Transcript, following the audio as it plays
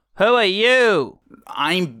Who are you?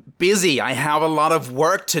 I'm busy. I have a lot of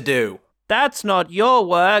work to do. That's not your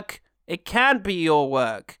work. It can't be your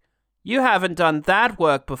work. You haven't done that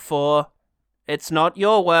work before. It's not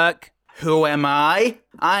your work. Who am I?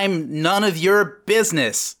 I'm none of your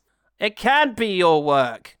business. It can't be your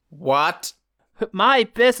work. What? My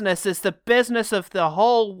business is the business of the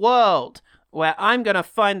whole world, where I'm gonna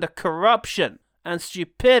find the corruption and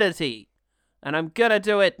stupidity. And I'm gonna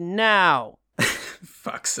do it now.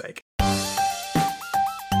 Fuck's sake.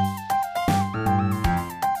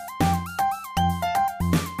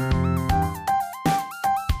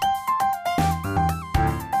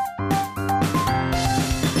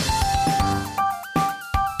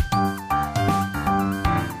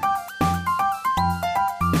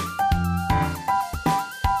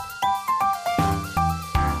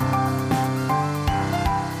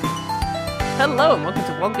 Hello and welcome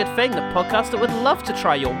to One Good Thing, the podcast that would love to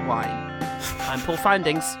try your wine. I'm Paul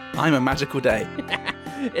Findings. I'm a magical day.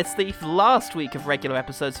 It's the last week of regular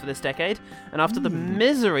episodes for this decade, and after the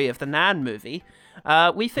misery of the Nan movie,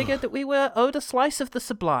 we figured that we were owed a slice of the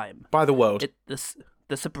sublime. By the world. The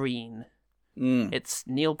Sabrine. It's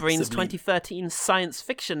Neil Breen's 2013 science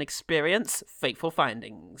fiction experience, Fateful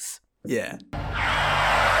Findings. Yeah.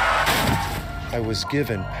 I was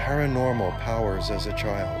given paranormal powers as a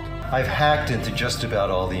child. I've hacked into just about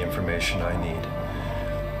all the information I need.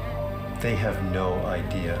 They have no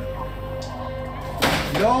idea.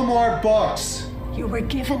 No more books! You were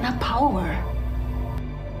given a power.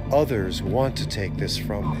 Others want to take this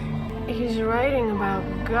from me. He's writing about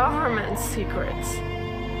government secrets.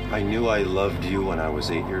 I knew I loved you when I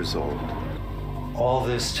was 8 years old. All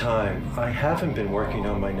this time, I haven't been working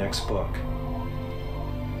on my next book.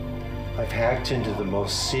 I've hacked into the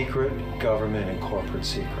most secret government and corporate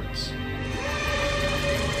secrets.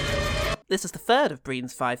 This is the third of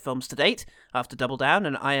Breen's 5 films to date, after Double Down,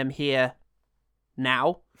 and I am here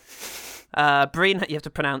now. Breen, you have to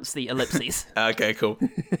pronounce the ellipses. Okay, cool.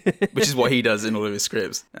 Which is what he does in all of his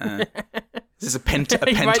scripts. Is this a He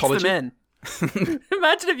pentology? writes them in.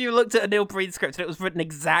 Imagine if you looked at a Neil Breen script and it was written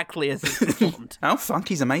exactly as it's performed. Oh, fuck,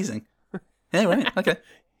 he's amazing. Yeah, right, okay.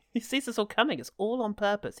 He sees this all coming. It's all on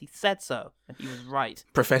purpose. He said so, and he was right.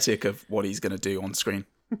 Prophetic of what he's going to do on screen.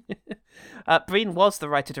 Breen was the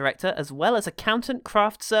writer-director, as well as accountant,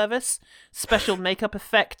 craft service, special makeup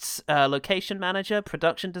effects, location manager,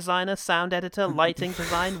 production designer, sound editor, lighting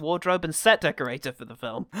design, wardrobe, and set decorator for the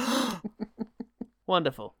film.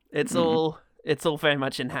 Wonderful. It's all very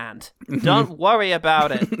much in hand. Don't worry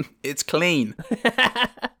about it. It's clean.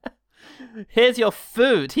 Here's your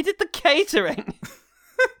food. He did the catering.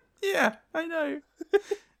 Yeah, I know.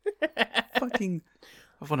 Fucking...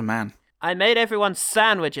 What a man. I made everyone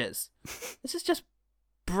sandwiches. This is just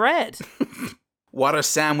bread. What are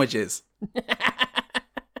sandwiches?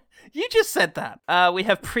 You just said that. We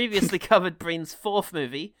have previously covered Breen's 4th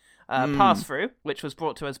movie, Pass Through, which was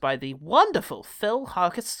brought to us by the wonderful Phil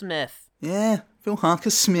Harker Smith. Yeah, Phil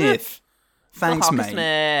Harker Smith. Thanks, Phil Harker mate.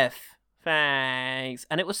 Smith. Thanks.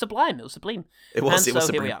 And it was sublime. It was sublime. It was Here we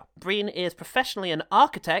sublime. are. Breen is professionally an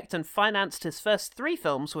architect and financed his first 3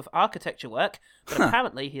 films with architecture work, but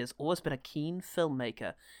apparently he has always been a keen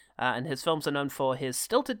filmmaker. And his films are known for his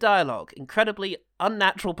stilted dialogue, incredibly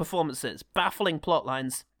unnatural performances, baffling plot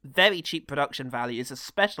lines, very cheap production values,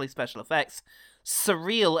 especially special effects,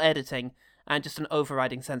 surreal editing, and just an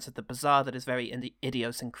overriding sense of the bizarre that is very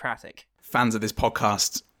idiosyncratic. Fans of this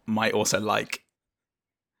podcast might also like...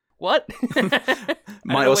 What?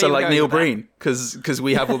 Might also like Neil Breen, because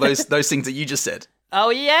we have all those things that you just said.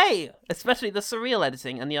 Oh, yay! Especially the surreal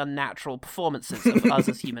editing and the unnatural performances of us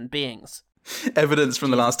as human beings. Evidence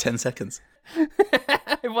from the last 10 seconds.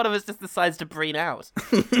 One of us just decides to Breen out.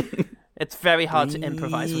 It's very hard to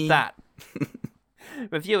improvise with that.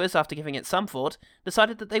 Reviewers, after giving it some thought,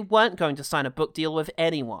 decided that they weren't going to sign a book deal with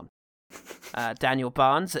anyone. Daniel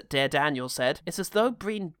Barnes at Dare Daniel said, "It's as though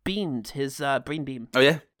Breen beamed his Breen beam. Oh,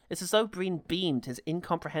 yeah? It's as though Breen beamed his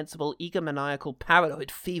incomprehensible, egomaniacal,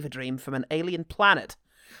 paranoid fever dream from an alien planet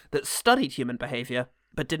that studied human behavior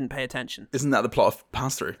but didn't pay attention." Isn't that the plot of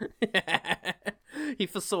Pass Through? He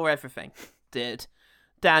foresaw everything. Did.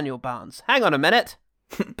 Daniel Barnes. Hang on a minute.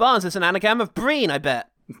 Barnes is an anagram of Breen, I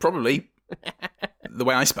bet. Probably. The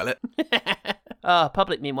way I spell it.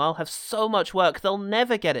 Public, meanwhile, have so much work they'll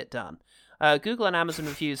never get it done. Google and Amazon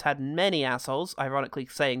reviews had many assholes, ironically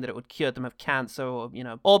saying that it would cure them of cancer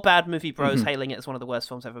or bad movie bros hailing it as one of the worst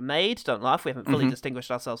films ever made. Don't laugh, we haven't fully distinguished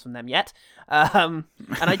ourselves from them yet. And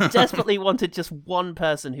I desperately wanted just one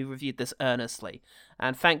person who reviewed this earnestly.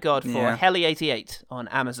 And thank God for Helly88 on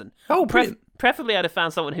Amazon. Oh, brilliant. Preferably I'd have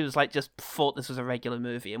found someone who was just thought this was a regular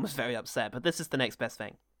movie and was very upset, but this is the next best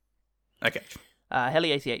thing. Okay.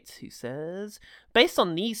 Heli88, who says, based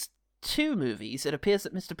on these two movies, it appears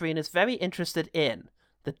that Mr. Breen is very interested in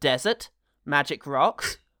the desert, magic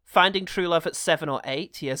rocks, finding true love at 7 or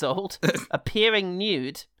 8 years old, appearing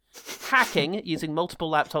nude, hacking using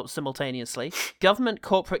multiple laptops simultaneously, government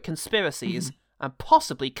corporate conspiracies, and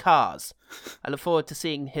possibly cars. I look forward to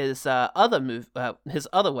seeing his other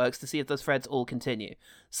works to see if those threads all continue.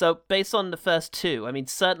 So, based on the first two, I mean,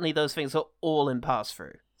 certainly those things are all in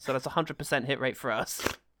pass-through. So that's a 100% hit rate for us.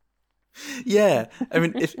 Yeah, I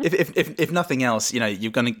mean, if nothing else,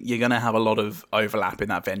 you're gonna have a lot of overlap in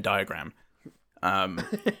that Venn diagram. A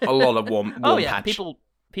lot of warm patch.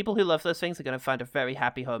 People who love those things are going to find a very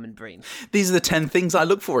happy home in Breen. These are the 10 things I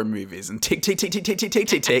look for in movies, and tick, tick, tick, tick, tick, tick, tick,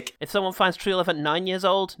 tick, tick. If someone finds true love at 9 years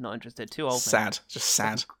old, not interested. Too old. Sad, just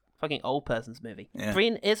sad. Fucking old person's movie. Yeah.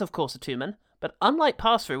 Breen is, of course, a two-man, but unlike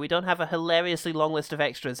Pass-Through, we don't have a hilariously long list of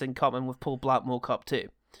extras in common with Paul Blart Mall Cop 2.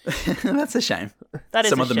 That's a shame. That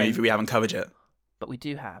is some a other shame. movie we haven't covered yet. But we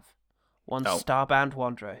do have one starbound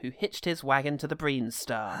wanderer who hitched his wagon to the Breen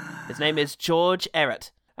Star. His name is George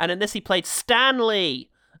Errett, and in this he played Stanley.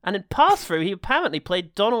 And in Pass-Through, he apparently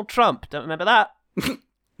played Donald Trump. Don't remember that?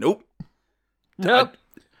 Nope. Nope.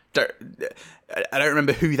 I don't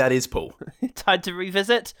remember who that is, Paul. Time to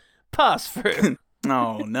revisit Pass-Through.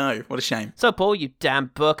 Oh, no. What a shame. So, Paul, you damn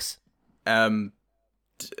books. Hacking.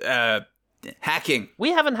 We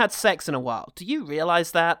haven't had sex in a while. Do you realise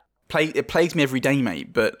that? It plagues me every day,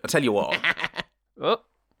 mate, but I tell you what. Oh.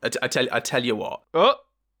 I tell you what.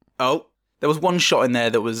 Oh. There was one shot in there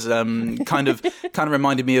that was kind of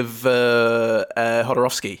reminded me of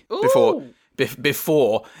Hodorowski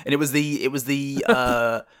before, and it was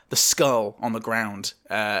the skull on the ground,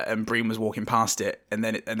 and Breen was walking past it, and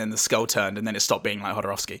then the skull turned, and then it stopped being like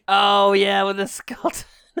Hodorowski. Oh yeah, with the skull.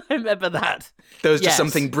 I remember that. There was just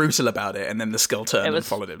something brutal about it, and then the skull turned and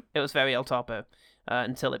followed him. It was very El Topo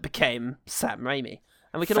until it became Sam Raimi,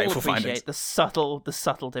 and we can all Fateful appreciate findings. the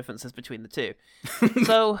subtle differences between the two.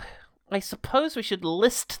 So. I suppose we should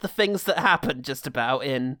list the things that happened just about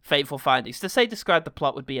in Fateful Findings. To say describe the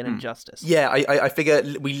plot would be an injustice. Yeah, I figure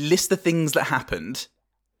we list the things that happened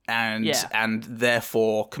and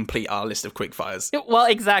therefore complete our list of quickfires. Well,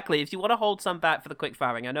 exactly. If you want to hold some back for the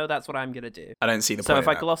quickfiring, I know that's what I'm going to do. I don't see the point. So if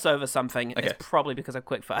I that. gloss over something, it's probably because I've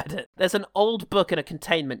quickfired it. There's an old book in a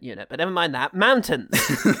containment unit, but never mind that. Mountains.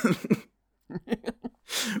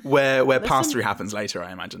 where pass-through happens later,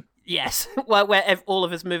 I imagine. Yes, well, where all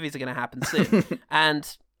of his movies are going to happen soon.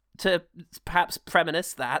 And to perhaps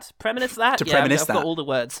premise that? I've got all the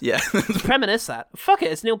words. Yeah. To premise that. Fuck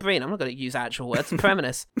it, it's Neil Breen. I'm not going to use actual words.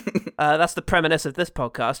 Premise. That's the premise of this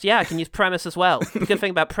podcast. Yeah, I can use premise as well. The good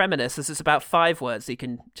thing about premise is it's about 5 words that you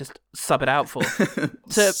can just sub it out for.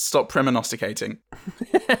 Stop premonisticating.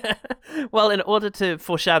 Well, in order to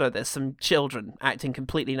foreshadow this, some children acting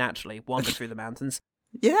completely naturally wander through the mountains.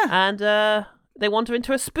 Yeah. And they wander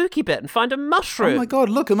into a spooky bit and find a mushroom. Oh my god,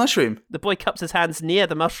 look, a mushroom. The boy cups his hands near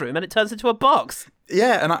the mushroom and it turns into a box.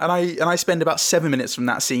 Yeah, and I spend about 7 minutes from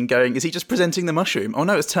that scene going, is he just presenting the mushroom? Oh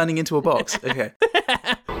no, it's turning into a box. Okay.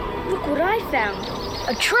 Look what I found.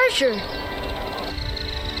 A treasure.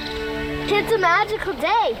 It's a magical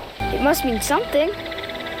day. It must mean something.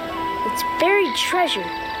 It's buried treasure.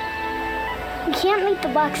 We can't leave the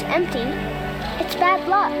box empty. It's bad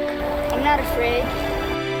luck. I'm not afraid.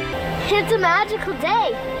 It's a magical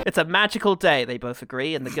day. It's a magical day, they both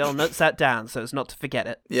agree, and the girl notes that down so as not to forget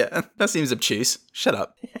it. Yeah, that seems obtuse. Shut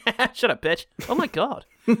up. Shut up, bitch. Oh my god.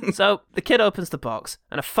 So the kid opens the box,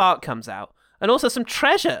 and a fart comes out, and also some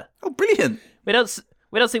treasure. Oh, brilliant. We don't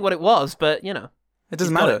see what it was, but, you know. It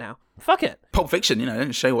doesn't got matter. It now. Fuck it. Pulp Fiction,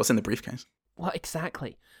 don't show what's in the briefcase. Well,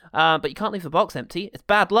 exactly. But you can't leave the box empty. It's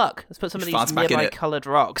bad luck. Let's put some of these nearby coloured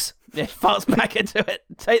rocks. Yeah, farts back into it.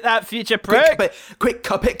 Take that, future prick. Quick,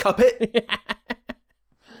 cup it.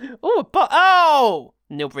 Oh!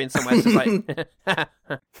 Neil Breen somewhere just like...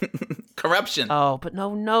 Corruption. Oh, but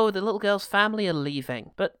no, the little girl's family are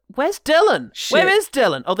leaving. But where's Dylan? Shit. Where is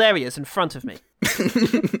Dylan? Oh, there he is, in front of me.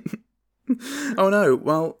 Oh no,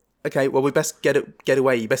 well... Okay, well, we best get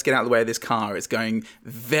away. You best get out of the way of this car. It's going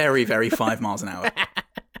very, very 5 miles an hour.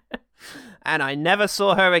 And I never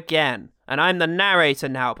saw her again. And I'm the narrator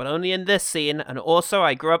now, but only in this scene. And also,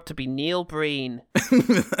 I grew up to be Neil Breen.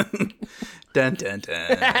 Dun, dun, dun.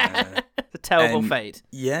 It's a terrible fate.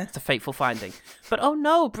 Yeah. It's a fateful finding. But oh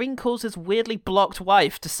no, Breen calls his weirdly blocked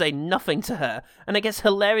wife to say nothing to her. And it gets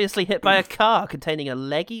hilariously hit by a car containing a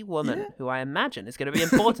leggy woman who I imagine is going to be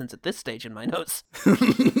important at this stage in my notes.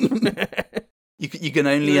 You can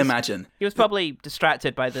only imagine. He was probably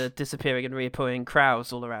distracted by the disappearing and reappearing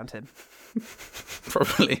crowds all around him.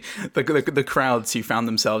 Probably the crowds who found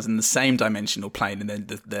themselves in the same dimensional plane, and then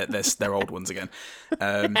they're old ones again.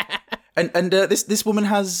 This woman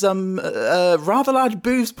has rather large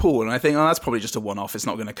boobs, Paul, and I think, that's probably just a one-off. It's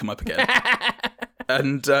not going to come up again.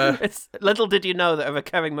 And it's little did you know that a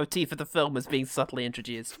recurring motif of the film was being subtly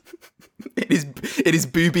introduced. It is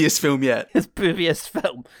boobiest film yet. His boobiest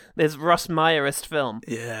film. There's Ross Meyerist film.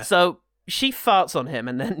 Yeah. So she farts on him,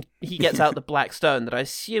 and then he gets out the black stone that I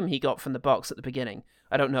assume he got from the box at the beginning.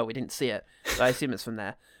 I don't know, we didn't see it, but I assume it's from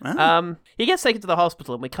there. Oh. He gets taken to the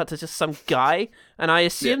hospital, and we cut to just some guy, and I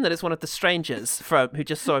assume that it's one of the strangers who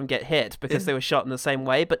just saw him get hit because they were shot in the same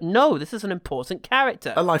way. But no, this is an important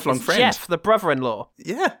character. A lifelong It's friend. Jeff, the brother-in-law.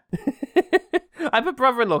 Yeah. I put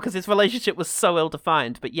brother-in-law because his relationship was so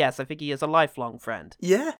ill-defined, but yes, I think he is a lifelong friend.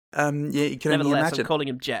 Yeah. You can only Nevertheless, imagine. I'm calling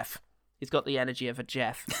him Jeff. He's got the energy of a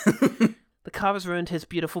Jeff. The car has ruined his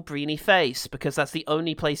beautiful Breeny face because that's the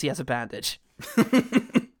only place he has a bandage.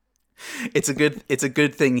 It's a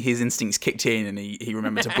good thing his instincts kicked in and he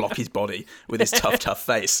remembered to block his body with his tough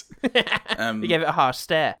face. He gave it a harsh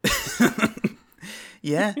stare.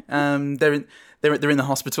 Yeah, they're in the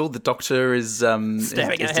hospital. The doctor is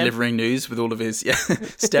delivering news with all of his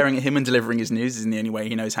staring at him and delivering his news is in the only way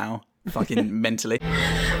he knows how. Fucking mentally.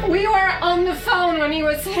 We were on the phone when he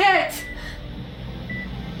was hit.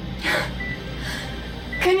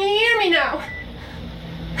 Can you hear me now?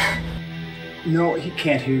 No, he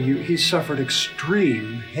can't hear you. He's suffered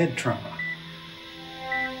extreme head trauma.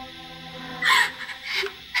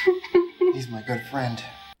 He's my good friend.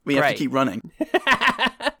 We have to keep running.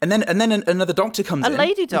 and then another doctor comes in. A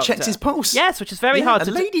lady doctor. Who checks his pulse. Yes, which is very hard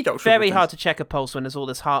to lady doctor. Very hard to check a pulse when there's all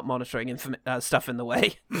this heart monitoring stuff in the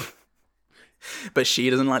way. But she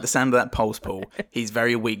doesn't like the sound of that pulse, Paul. He's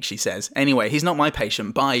very weak, she says. Anyway, he's not my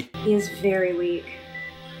patient. Bye. He is very weak.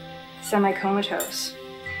 Semi-comatose.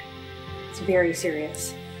 It's very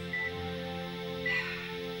serious.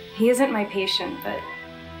 He isn't my patient, but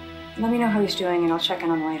let me know how he's doing and I'll check in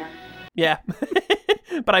on him later. Yeah.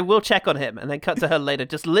 But I will check on him, and then cut to her later,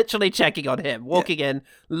 just literally checking on him, walking in,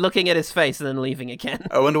 looking at his face, and then leaving again.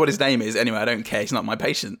 I wonder what his name is. Anyway, I don't care. He's not my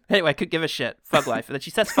patient. Anyway, I could give a shit. Fug life. And then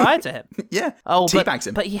she sets fire to him. Yeah. Oh, teabags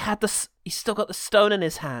him. But he's still got the stone in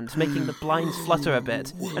his hand, making the blinds flutter a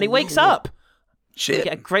bit. And he wakes up. Shit. We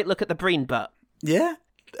get a great look at the Breen butt. Yeah.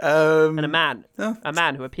 And a man. Oh. A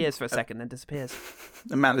man who appears for a second, then disappears.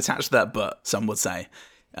 A man attached to that butt, some would say.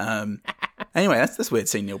 Anyway, that's weird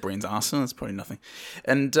seeing Neil Breen's arse. That's probably nothing.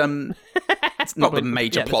 And it's not the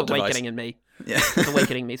major plot device. Awakening in me. Yeah.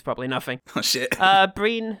 Awakening me is probably nothing. Oh, shit.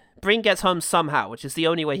 Breen gets home somehow, which is the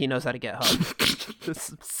only way he knows how to get home.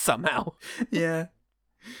 Somehow. Yeah.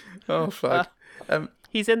 Oh, fuck.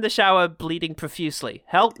 He's in the shower bleeding profusely.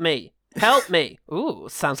 Help me. Help me. Ooh,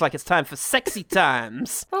 sounds like it's time for sexy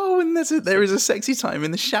times. Oh, and there is a sexy time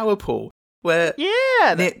in the shower pool. Where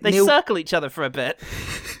they Neil... circle each other for a bit.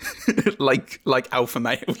 like alpha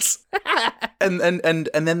males. and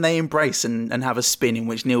then they embrace and have a spin in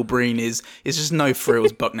which Neil Breen is just no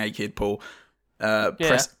frills, buck naked, Paul.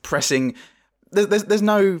 Pressing there's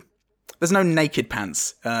no naked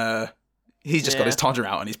pants. He's just got his todger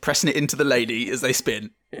out and he's pressing it into the lady as they spin.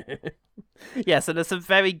 Yes, and there's a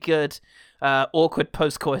very good awkward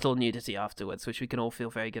post-coital nudity afterwards, which we can all feel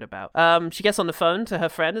very good about. She gets on the phone to her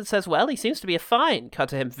friend and says, well, he seems to be fine. Cut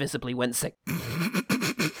to him visibly wincing.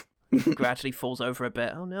 He gradually falls over a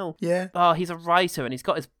bit. Oh, no. Yeah. Oh, he's a writer, and he's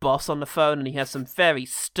got his boss on the phone, and he has some very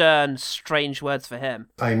stern, strange words for him.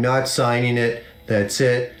 I'm not signing it. That's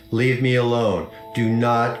it. Leave me alone. Do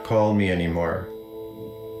not call me anymore.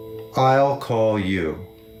 I'll call you.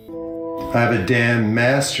 I have a damn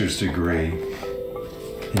master's degree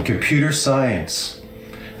in computer science,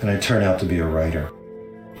 and I turn out to be a writer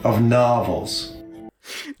of novels.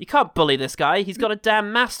 You can't bully this guy. He's got a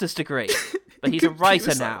damn master's degree, but he's a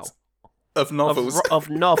writer now. Of novels. Of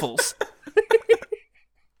novels.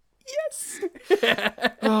 Yes.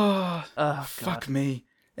 Oh, fuck me.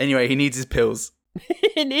 Anyway, he needs his pills.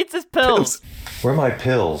 He needs his pills. Where are my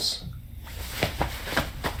pills?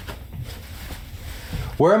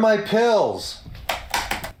 Where are my pills?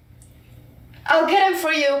 I'll get them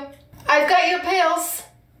for you. I've got your pills.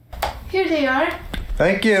 Here they are.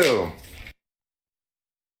 Thank you.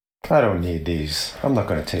 I don't need these. I'm not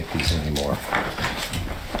going to take these anymore.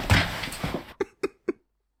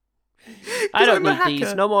 I don't need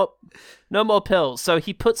these. No more pills. So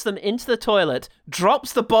he puts them into the toilet,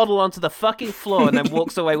 drops the bottle onto the fucking floor, and then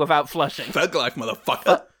walks away without flushing. Thug life,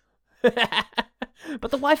 motherfucker.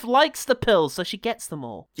 But the wife likes the pills, so she gets them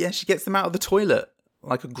all. Yeah, she gets them out of the toilet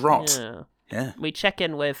like a grot. Yeah. Yeah. We check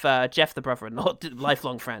in with Jeff, the brother-in-law,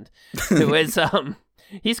 lifelong friend, who is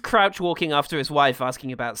He's crouch walking after his wife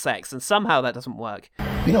asking about sex, and somehow that doesn't work.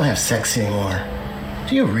 We don't have sex anymore.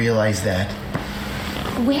 Do you realize that?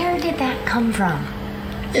 Where did that come from?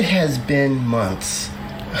 It has been months.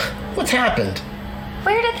 What's happened?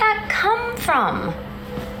 Where did that come from?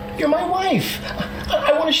 You're my wife.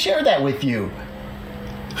 I want to share that with you.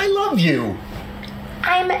 I love you.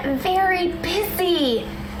 I'm very busy.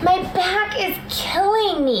 My back is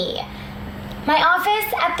killing me. My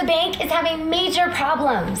office at the bank is having major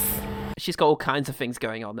problems. She's got all kinds of things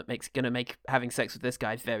going on that gonna make having sex with this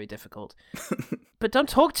guy very difficult. But don't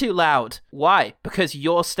talk too loud. Why? Because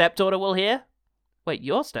your stepdaughter will hear? Wait,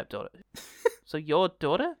 your stepdaughter? So your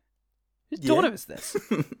daughter? Whose daughter is this?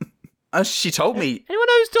 She told me. Anyone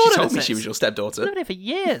know whose daughter She told this me is? she was your stepdaughter. I've known her for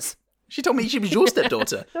years. She told me she was your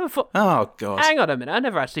stepdaughter. Oh, God. Hang on a minute. I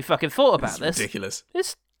never actually fucking thought about this. Ridiculous.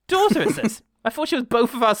 Whose daughter is this? I thought she was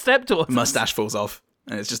both of our stepdaughters. Mustache falls off.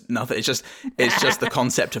 And it's just nothing. It's just the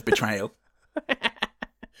concept of betrayal.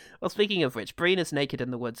 Well, speaking of which, Breen is naked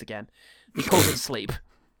in the woods again. He calls it sleep.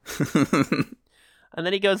 And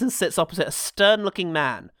then he goes and sits opposite a stern-looking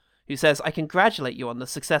man who says, I congratulate you on the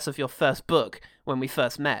success of your first book when we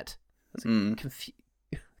first met. That's a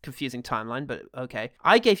confusing timeline, but okay.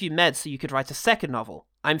 I gave you meds so you could write a second novel.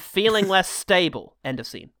 I'm feeling less stable. End of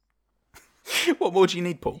scene. What more do you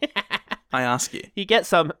need, Paul? I ask you. He gets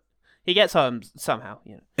home somehow,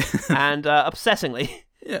 you know, and upsettingly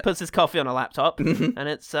puts his coffee on a laptop, and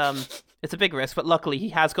it's a big risk, but luckily he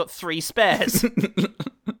has got 3 spares.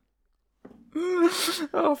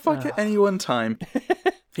 Oh, fuck at any one time.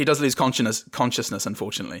 He does lose consciousness,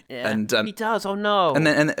 unfortunately. Yeah, and he does. Oh no!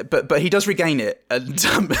 But he does regain it and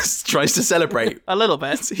tries to celebrate a little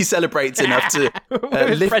bit. He celebrates enough to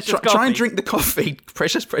try and drink the coffee,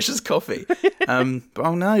 precious coffee. But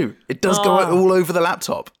oh no, it does go all over the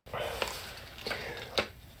laptop.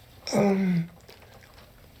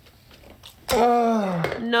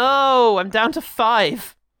 No, I'm down to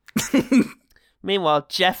 5. Meanwhile,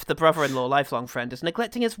 Jeff, the brother-in-law lifelong friend, is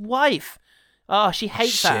neglecting his wife. Oh, she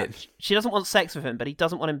hates that. She doesn't want sex with him, but she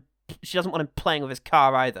doesn't want him playing with his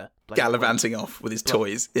car either. Bloody gallivanting off with his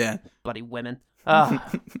toys. Yeah. Bloody women.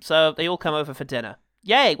 So they all come over for dinner.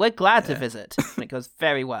 Yay, we're glad to visit. And it goes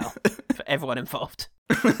very well for everyone involved.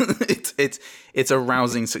 It's a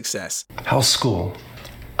rousing success. How's school?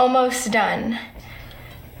 Almost done.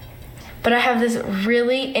 But I have this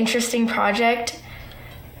really interesting project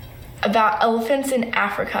about elephants in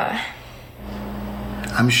Africa.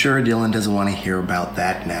 I'm sure Dylan doesn't want to hear about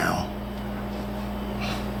that now.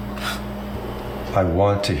 I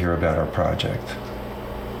want to hear about our project.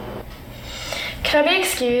 Can I be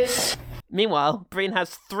excused? Meanwhile, Breen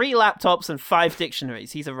has 3 laptops and 5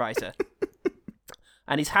 dictionaries. He's a writer.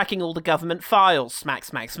 And he's hacking all the government files. Smack,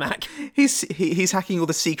 smack, smack. He's hacking all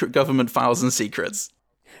the secret government files and secrets.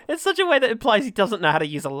 It's such a way that implies he doesn't know how to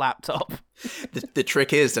use a laptop. The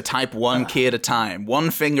trick is to type one key at a time, 1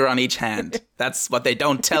 finger on each hand. That's what they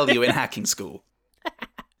don't tell you in hacking school.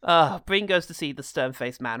 Breen goes to see the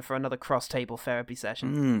stern-faced man for another cross-table therapy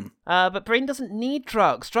session. But Breen doesn't need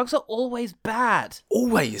drugs. Drugs are always bad.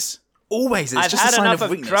 Always. It's I've just had a sign enough of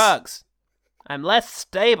weakness. drugs. I'm less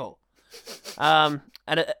stable. And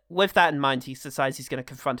with that in mind, he decides he's going to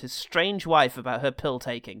confront his strange wife about her pill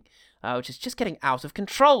taking, which is just getting out of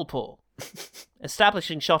control, Paul.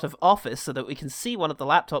 Establishing shot of office so that we can see one of the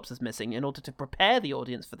laptops is missing in order to prepare the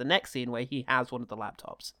audience for the next scene where he has one of the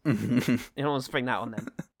laptops. You don't want to spring that on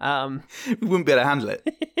them. We wouldn't be able to handle it.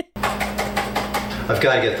 I've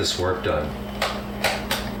got to get this work done.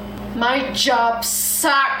 My job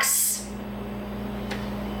sucks.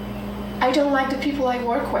 I don't like the people I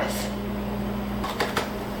work with.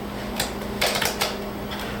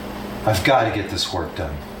 I've got to get this work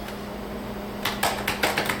done.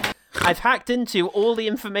 I've hacked into all the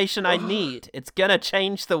information I need. It's gonna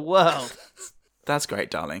change the world. That's great,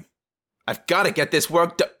 darling. I've got to get this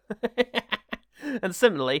work done. And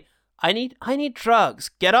similarly, I need drugs.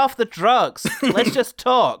 Get off the drugs. Let's just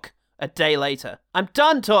talk. A day later, I'm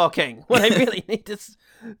done talking. What I really need is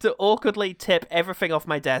to awkwardly tip everything off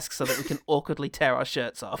my desk so that we can awkwardly tear our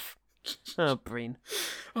shirts off. Oh, Breen.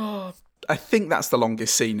 Oh, I think that's the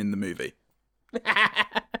longest scene in the movie.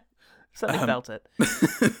 Certainly felt it.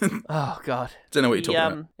 Oh, God. Don't know what you're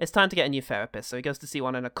talking about. It's time to get a new therapist, so he goes to see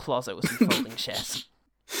one in a closet with some folding chairs.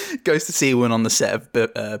 Goes to see one on the set of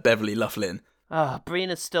Beverly Loughlin. Breen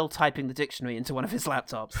is still typing the dictionary into one of his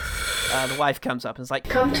laptops. The wife comes up and is like,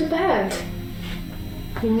 Come to bed.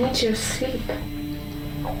 You need your sleep.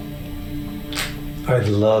 I'd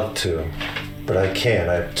love to, but I can't.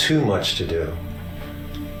 I have too much to do.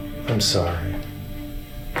 I'm sorry.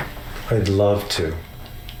 I'd love to,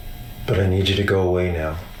 But I need you to go away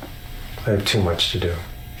now. I have too much to do.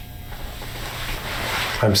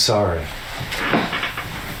 I'm sorry.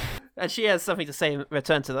 And she has something to say in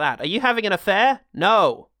return to that. Are you having an affair?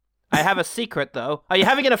 No. I have a secret, though. Are you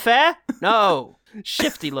having an affair? No.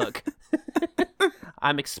 Shifty look.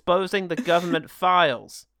 I'm exposing the government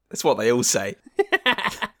files. That's what they all say.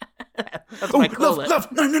 That's what I call it.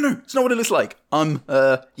 Love, no. It's not what it looks like. I'm,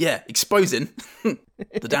 exposing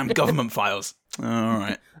the damn government files. All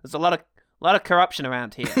right. There's a lot of corruption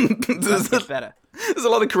around here. Let's get better. There's a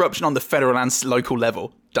lot of corruption on the federal and local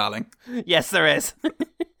level, darling. Yes, there is.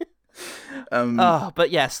 But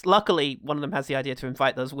yes, luckily one of them has the idea to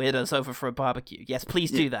invite those weirdos over for a barbecue. Yes, please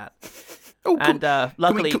do that. Oh, and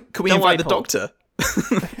luckily, can we invite the doctor?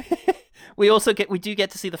 We do get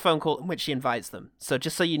to see the phone call in which she invites them. So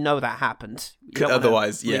just so you know that happened.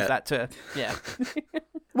 Otherwise, leave that to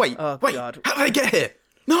Wait, God. How did they get here?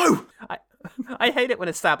 No! I hate it when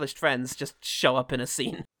established friends just show up in a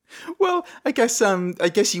scene. Well, I guess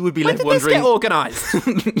you would be When left did wondering. This get organised?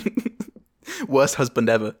 Worst husband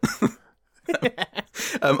ever.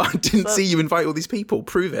 I didn't see you invite all these people.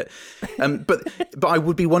 Prove it. But I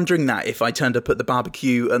would be wondering that if I turned up at the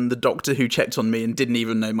barbecue and the doctor who checked on me and didn't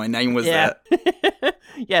even know my name was there.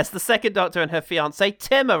 Yes, the second doctor and her fiancé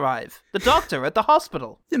Tim arrive. The doctor at the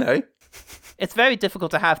hospital. You know. It's very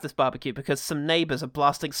difficult to have this barbecue because some neighbours are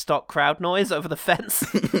blasting stock crowd noise over the fence.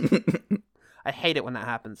 I hate it when that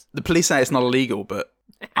happens. The police say it's not illegal, but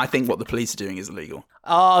I think what the police are doing is illegal.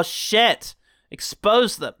 Oh, shit.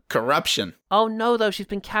 Expose them. Corruption. Oh, no, though. She's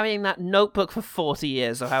been carrying that notebook for 40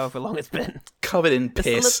 years or however long it's been. Covered in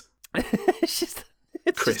piss. It's just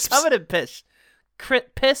covered in piss.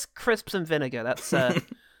 Piss, crisps, and vinegar. That's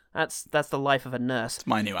the life of a nurse. It's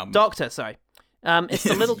my new album. Doctor, sorry. It's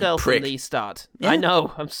the little girl from the start. Yeah. I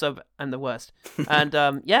know. I'm the worst.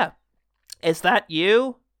 And, is that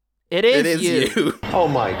you? It is you. Oh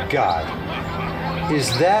my God.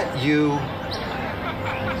 Is that you?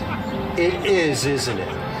 It is, isn't it?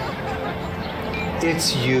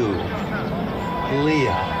 It's you,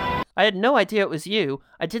 Leah. I had no idea it was you.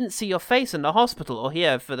 I didn't see your face in the hospital or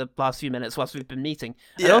here for the last few minutes whilst we've been meeting.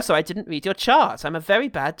 And also, I didn't read your chart. I'm a very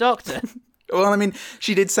bad doctor. Well, I mean,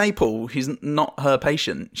 she did say, Paul, he's not her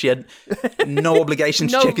patient. She had no obligation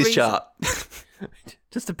to check his chart.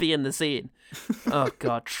 Just to be in the scene. Oh,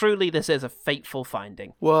 God. Truly, this is a fateful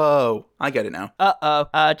finding. Whoa. I get it now.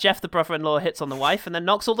 Uh-oh. Jeff, the brother-in-law, hits on the wife and then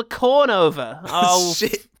knocks all the corn over. Oh,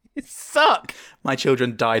 shit. It suck. My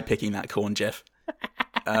children died picking that corn, Jeff.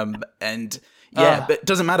 But it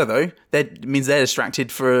doesn't matter, though. That means they're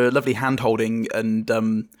distracted for a lovely hand-holding and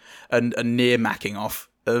near macking off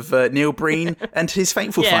of Neil Breen and his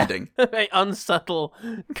fateful finding. A very unsubtle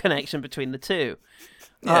connection between the two.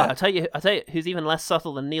 Yeah. I'll tell you who's even less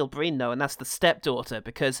subtle than Neil Breen, though, and that's the stepdaughter,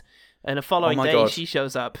 because in the following day, God. she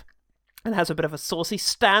shows up and has a bit of a saucy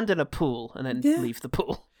stand in a pool and then leave the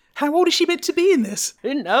pool. How old is she meant to be in this?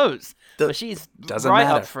 Who knows? But she's right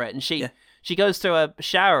up for it, and she goes to a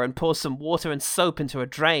shower and pours some water and soap into a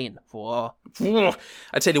drain. Whoa.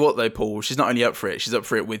 I tell you what, though, Paul, she's not only up for it, she's up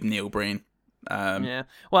for it with Neil Breen. Yeah.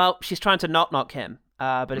 Well, she's trying to knock him,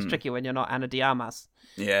 but it's tricky when you're not Ana de Armas.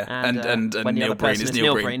 Yeah, and when Neil Breen is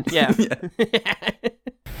Neil Breen. Yeah.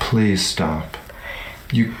 Please stop.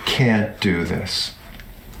 You can't do this.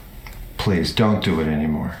 Please, don't do it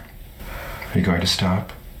anymore. Are you going to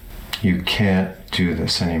stop? You can't do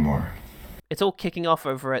this anymore. It's all kicking off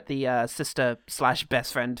over at the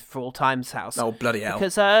sister/best friend for all time's house. Oh, bloody hell.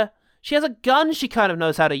 Because she has a gun she kind of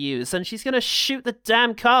knows how to use, and she's going to shoot the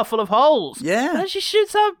damn car full of holes. Yeah. And then she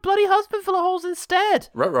shoots her bloody husband full of holes instead.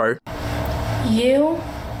 Ruh-roh. You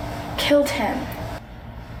killed him.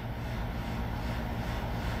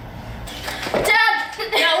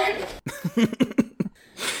 Dad! No!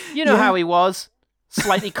 You know how he was.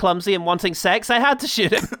 Slightly clumsy and wanting sex. I had to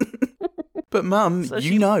shoot him. But, Mum,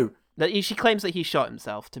 you know. She claims that he shot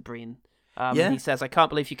himself to Breen. And he says, I can't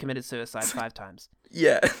believe you committed suicide 5 times.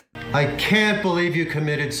 Yeah. I can't believe you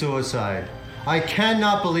committed suicide. I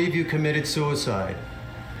cannot believe you committed suicide.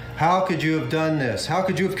 How could you have done this? How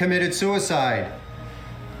could you have committed suicide?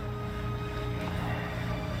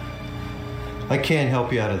 I can't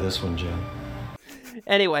help you out of this one, Jim.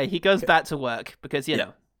 Anyway, he goes back to work because, you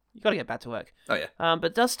know, you got to get back to work. Oh, yeah.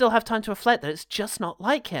 But does still have time to reflect that it's just not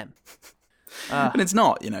like him. And it's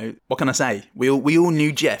not, you know. What can I say? We all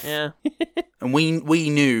knew Jeff. Yeah. And we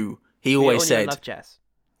knew, he always said, love Jess.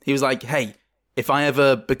 He was like, hey, if I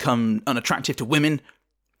ever become unattractive to women,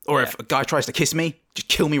 or if a guy tries to kiss me, just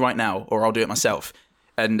kill me right now, or I'll do it myself.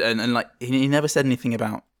 And like, he never said anything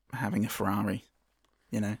about having a Ferrari,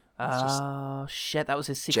 you know. Oh, shit, that was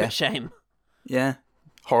his secret shame. Yeah.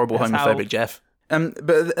 Horrible homophobic Jeff.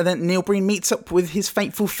 But then Neil Breen meets up with his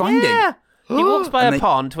fateful finding. Yeah. He walks by a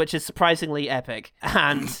pond, which is surprisingly epic,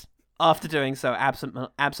 and after doing so,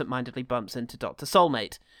 absent-mindedly bumps into Dr.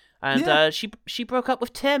 Soulmate. And she broke up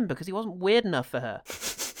with Tim because he wasn't weird enough for her.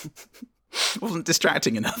 Wasn't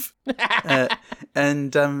distracting enough. They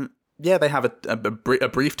have a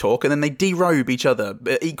brief talk, and then they derobe each other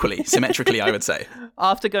equally, symmetrically, I would say.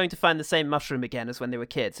 After going to find the same mushroom again as when they were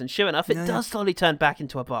kids, and sure enough, it does slowly turn back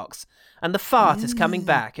into a box. And the fart is coming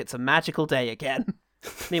back. It's a magical day again.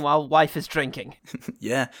 Meanwhile, wife is drinking.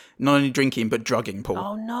 Yeah, not only drinking, but drugging, Paul.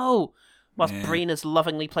 Oh, no. Whilst Breen is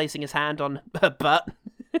lovingly placing his hand on her butt.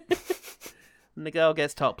 And the girl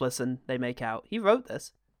gets topless, and they make out. He wrote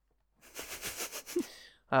this.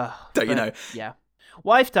 Don't you know? Yeah.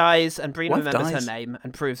 Wife dies, and Breen remembers her name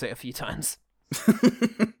and proves it a few times.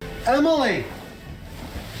 Emily!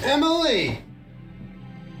 Emily!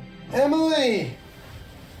 Emily!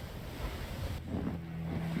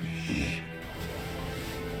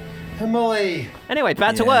 Emily! Anyway,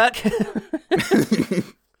 back to work.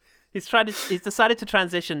 He's decided to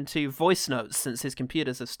transition to voice notes since his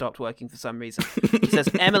computers have stopped working for some reason. He says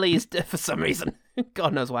Emily's for some reason.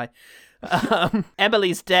 God knows why.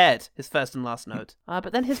 Emily's dead, his first and last note.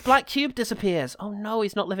 But then his black cube disappears. Oh no,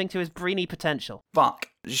 he's not living to his Breeny potential. Fuck.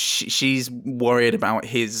 She's worried about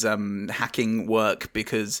his hacking work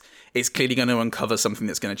because it's clearly going to uncover something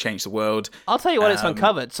that's going to change the world. I'll tell you what it's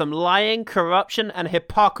uncovered. Some lying, corruption, and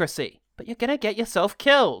hypocrisy. But you're going to get yourself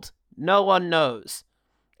killed. No one knows.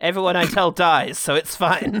 Everyone I tell dies, so it's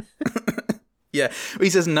fine. Yeah, he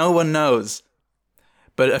says no one knows,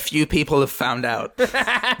 but a few people have found out.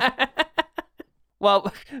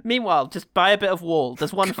 Well, meanwhile, just buy a bit of wall.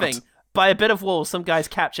 There's one thing. By a bit of wall, some guys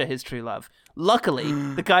capture his true love. Luckily,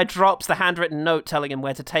 the guy drops the handwritten note telling him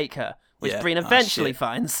where to take her, which Breen eventually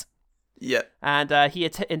finds. Yeah. And he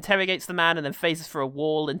interrogates the man and then faces for a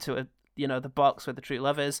wall into the box where the true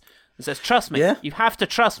love is, and says, trust me, you have to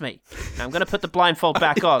trust me. Now, I'm going to put the blindfold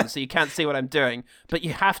back on so you can't see what I'm doing, but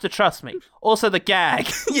you have to trust me. Also the gag.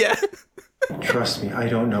 Yeah. Trust me, I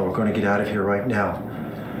don't know. We're going to get out of here right now.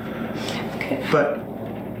 Okay. But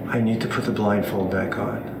I need to put the blindfold back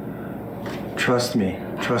on. Trust me.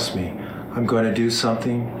 I'm going to do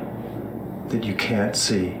something that you can't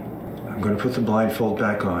see. I'm going to put the blindfold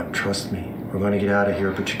back on. Trust me. We're going to get out of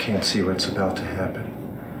here, but you can't see what's about to happen.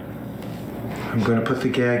 I'm going to put the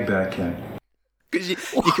gag back in. Because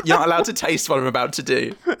you're not allowed to taste what I'm about to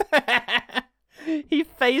do. He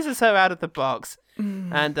phases her out of the box.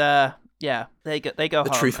 And, they go home. The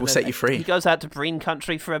truth will set you free. He goes out to Breen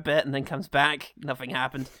Country for a bit and then comes back. Nothing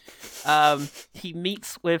happened. He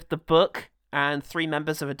meets with the Book and 3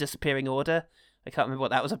 members of a disappearing order. I can't remember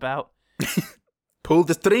what that was about. Pull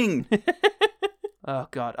the string. Oh,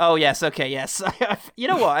 God. Oh, yes. Okay, yes. You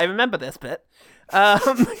know what? I remember this bit.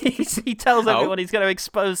 He tells everyone he's going to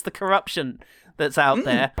expose the corruption that's out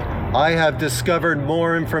there. I have discovered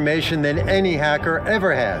more information than any hacker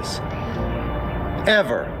ever has.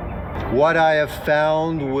 Ever. What I have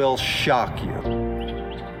found will shock you.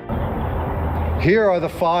 Here are the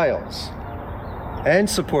files and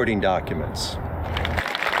supporting documents.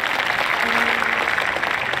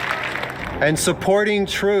 And supporting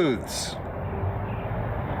truths.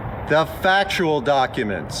 The factual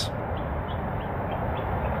documents.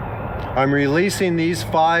 I'm releasing these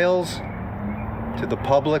files to the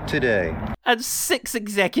public today. And 6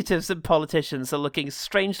 executives and politicians are looking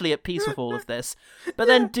strangely at peace with all of this, but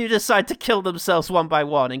then do decide to kill themselves one by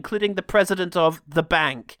one, including the president of the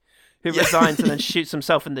bank, who resigns and then shoots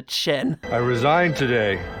himself in the chin. I resigned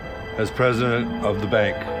today as president of the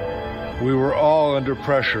bank. We were all under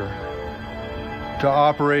pressure to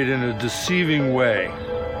operate in a deceiving way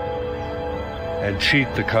and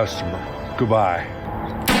cheat the customer. Goodbye.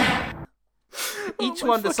 Each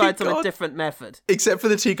one decides on a different method. Except for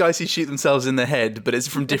the 2 guys who shoot themselves in the head, but it's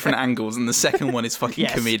from different angles, and the second one is fucking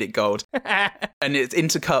comedic gold. And it's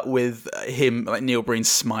intercut with him, like Neil Breen,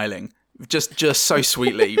 smiling. Just so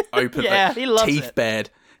sweetly, open, he loves teeth it.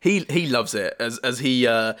 bared. He loves it as he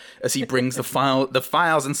brings the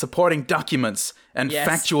files and supporting documents and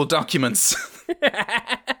factual documents.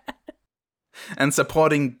 And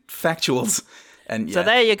supporting factuals. And so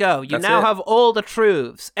there you go. You now have all the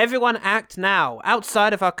truths. Everyone act now.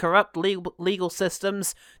 Outside of our corrupt legal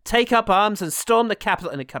systems, take up arms and storm the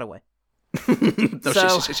Capitol. And they cut away.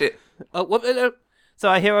 Shit. So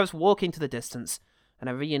our heroes walk into the distance and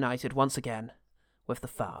are reunited once again with the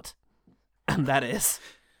fart. And that is,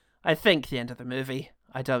 I think, the end of the movie.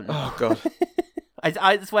 I don't know. Oh, God.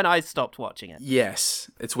 It's when I stopped watching it.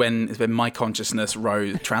 Yes. It's when my consciousness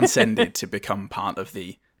transcended to become part of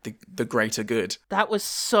the the greater good. That was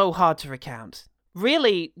so hard to recount.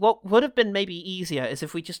 Really, what would have been maybe easier is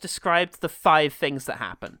if we just described the 5 things that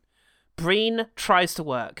happen. Breen tries to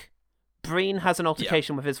work. Breen has an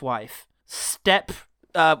altercation with his wife.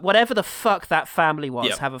 Whatever the fuck that family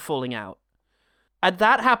was, have a falling out. And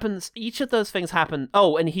that happens, each of those things happen.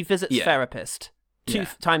 Oh, and he visits therapist. 2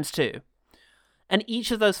 times 2. And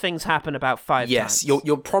each of those things happen about 5 times. Yes,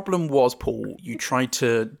 your problem was, Paul, you tried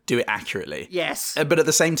to do it accurately. Yes. But at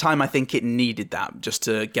the same time, I think it needed that just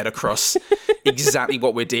to get across exactly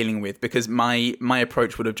what we're dealing with, because my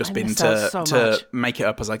approach would have just been to make it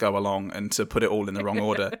up as I go along and to put it all in the wrong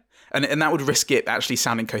order. And that would risk it actually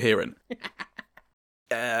sounding coherent.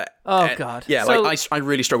 God. Yeah, so, I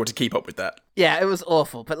really struggled to keep up with that. Yeah, it was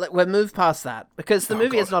awful. But we'll move past that, because the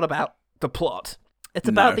movie is not about the plot. It's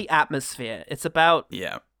about the atmosphere. It's about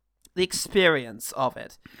the experience of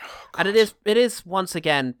it. And it is once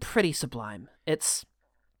again pretty sublime. It's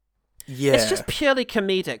just purely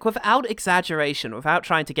comedic, without exaggeration, without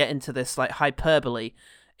trying to get into this like hyperbole.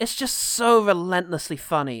 It's just so relentlessly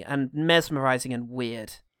funny and mesmerizing and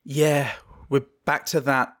weird. Yeah, we're back to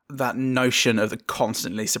that notion of the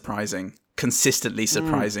constantly surprising, consistently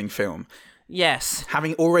surprising film. Yes.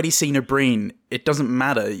 Having already seen a Breen, it doesn't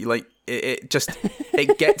matter.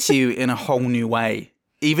 It gets you in a whole new way,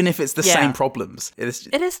 even if it's the same problems. It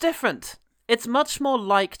is different. It's much more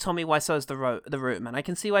like Tommy Wiseau's The Room, and I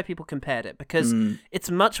can see why people compared it, because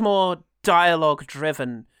it's much more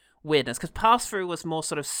dialogue-driven weirdness, because Pass-Through was more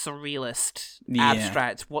sort of surrealist,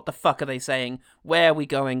 abstract. What the fuck are they saying? Where are we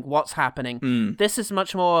going? What's happening? This is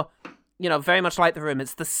much more, very much like The Room.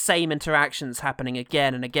 It's the same interactions happening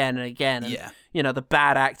again and again and again. And, the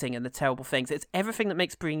bad acting and the terrible things. It's everything that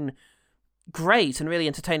makes Breen great and really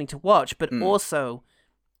entertaining to watch, but also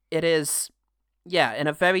it is, in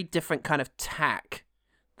a very different kind of tack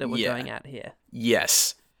that we're going at here.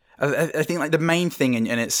 Yes. I think like the main thing,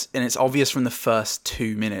 and it's obvious from the first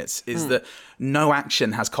 2 minutes, is that no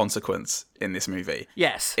action has consequence in this movie.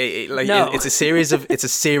 Yes, it's a series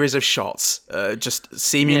of shots, just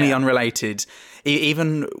seemingly unrelated.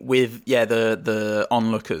 Even with the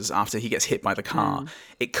onlookers after he gets hit by the car,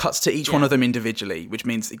 it cuts to each one of them individually, which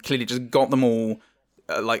means it clearly just got them all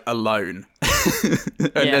alone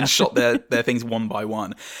and shot their things one by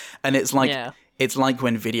one, and it's like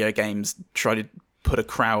when video games try to put a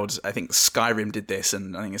crowd. I think Skyrim did this,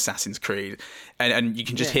 and I think Assassin's Creed, and you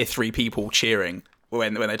can just hear 3 people cheering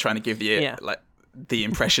when they're trying to give the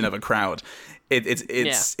impression of a crowd.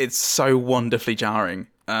 It's so wonderfully jarring,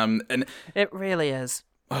 and it really is.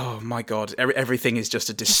 Oh my god, everything is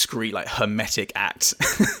just a discreet, hermetic act.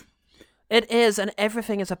 It is, and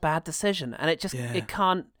everything is a bad decision, and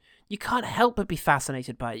you can't help but be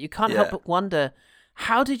fascinated by it. You can't help but wonder,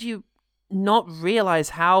 how did you not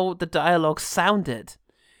realize how the dialogue sounded?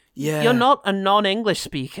 You're not a non-English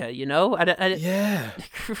speaker,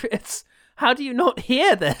 it's, how do you not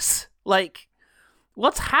hear this?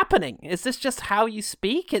 What's happening? Is this just how you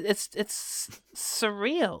speak? It's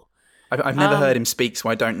surreal. I've never heard him speak, so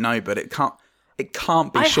I don't know, but it can't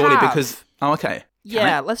be, surely, because okay.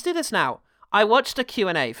 Let's do this now. I watched a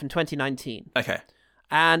Q&A from 2019. Okay.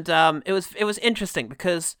 And it was interesting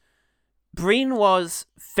because Breen was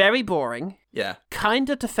very boring. Yeah. Kind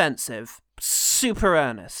of defensive, super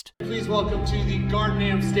earnest. Please welcome to the Garden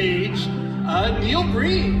Amp stage, Neil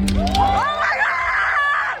Breen.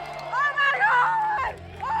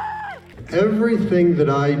 Everything that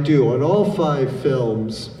I do on all 5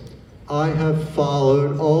 films, I have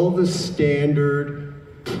followed all the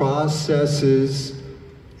standard processes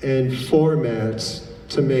and formats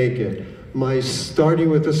to make it. Starting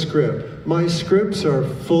with the script. My scripts are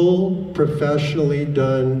full, professionally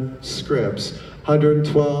done scripts,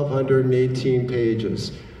 112, 118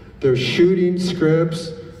 pages. They're shooting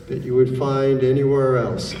scripts that you would find anywhere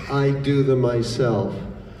else. I do them myself.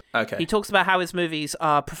 Okay. He talks about how his movies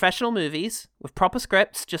are professional movies with proper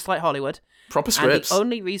scripts, just like Hollywood. Proper scripts. And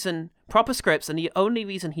the only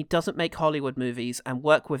reason he doesn't make Hollywood movies and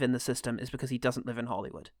work within the system is because he doesn't live in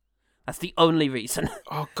Hollywood. That's the only reason.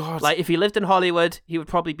 Oh God! If he lived in Hollywood, he would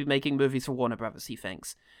probably be making movies for Warner Brothers. He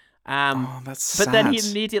thinks. That's sad. But then he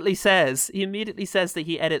immediately says that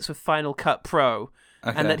he edits with Final Cut Pro,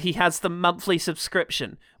 and that he has the monthly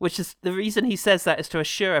subscription. Which is the reason he says that is to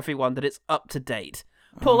assure everyone that it's up to date.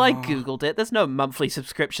 Paul, I googled it. There's no monthly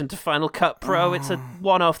subscription to Final Cut Pro. It's a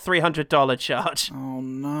one-off $300 charge. Oh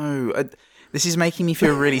no! This is making me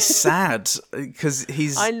feel really sad because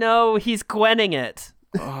he's. I know, he's Gwenning it.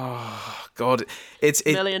 Oh God! It's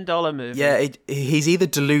 $1 million movie. Yeah, he's either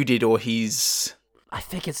deluded or he's. I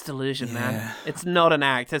think it's delusion, man. It's not an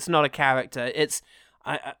act. It's not a character.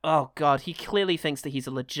 Oh god, he clearly thinks that he's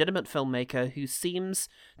a legitimate filmmaker who seems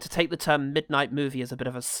to take the term midnight movie as a bit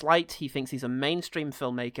of a slight. He thinks he's a mainstream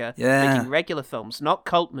filmmaker making regular films, not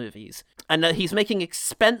cult movies, and that he's making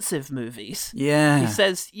expensive movies. Yeah. He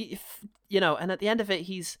says, and at the end of it,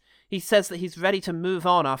 he says that he's ready to move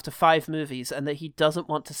on after 5 movies and that he doesn't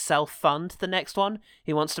want to self-fund the next one.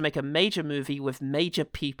 He wants to make a major movie with major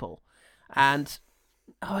people. And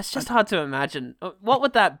it's just hard to imagine. What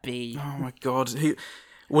would that be? Oh my god.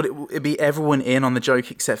 Would it be everyone in on the joke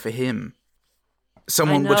except for him?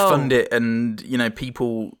 Someone would fund it and,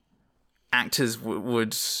 actors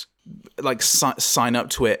would like sign up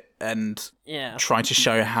to it and try to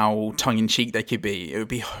show how tongue-in-cheek they could be. It would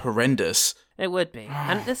be horrendous. It would be.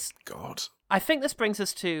 And this... God. I think this brings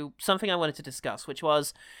us to something I wanted to discuss, which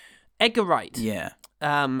was Edgar Wright. Yeah.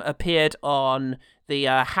 Appeared on the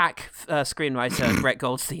hack screenwriter Brett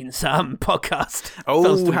Goldstein's podcast.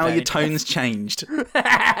 Oh, how your tone's changed.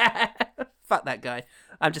 Fuck that guy.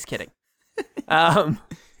 I'm just kidding. I'm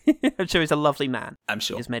sure he's a lovely man. I'm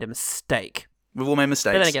sure. He's made a mistake. We've all made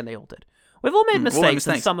mistakes. But then again, they all did. We've all made mistakes,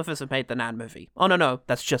 and some of us have made the Nan movie. Oh, no,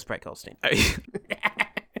 that's just Brett Goldstein.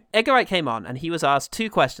 Edgar Wright came on, and he was asked 2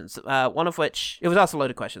 questions, one of which... It was asked a load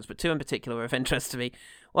of questions, but 2 in particular were of interest to me.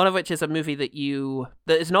 One of which is a movie that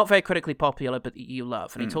is not very critically popular, but that you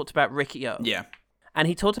love. And he talked about Riki-Oh. Yeah. And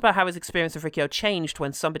he talked about how his experience of Riki-Oh changed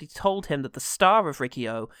when somebody told him that the star of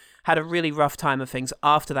Riki-Oh had a really rough time of things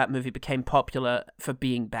after that movie became popular for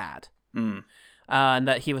being bad. And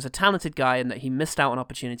that he was a talented guy and that he missed out on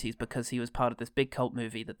opportunities because he was part of this big cult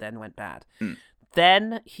movie that then went bad.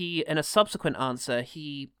 Then he, in a subsequent answer,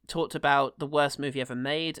 he talked about the worst movie ever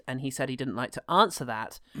made, and he said he didn't like to answer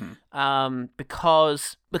that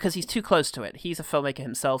because he's too close to it. He's a filmmaker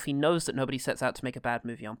himself. He knows that nobody sets out to make a bad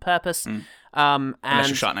movie on purpose. Unless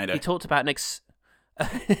you're Sharknado. He talked about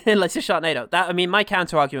unless you're Sharknado. My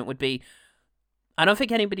counter argument would be, I don't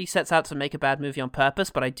think anybody sets out to make a bad movie on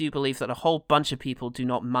purpose, but I do believe that a whole bunch of people do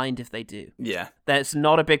not mind if they do. Yeah. That it's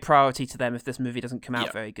not a big priority to them if this movie doesn't come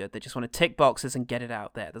out very good. They just want to tick boxes and get it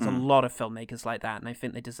out there. There's a lot of filmmakers like that, and I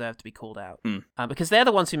think they deserve to be called out. Because they're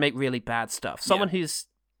the ones who make really bad stuff. Someone who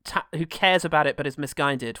cares about it but is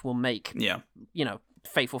misguided will make,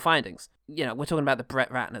 fateful findings. We're talking about the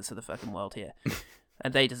Brett Ratners of the fucking world here.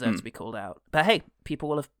 And they deserve to be called out. But hey, people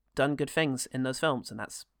will have done good things in those films, and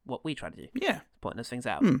that's what we try to do. Yeah. Pointing those things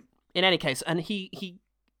out. In any case, and he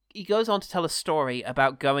goes on to tell a story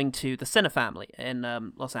about going to the Cine Family in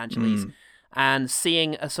Los Angeles and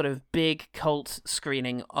seeing a sort of big cult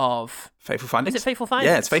screening of... Fateful Findings? Is it Fateful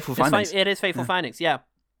Findings? Yeah, it's Fateful Findings. It is Fateful Findings, yeah.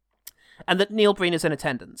 And that Neil Breen is in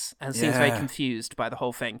attendance and seems very confused by the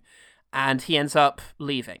whole thing. And he ends up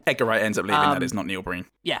leaving. Edgar Wright ends up leaving, that is not Neil Breen.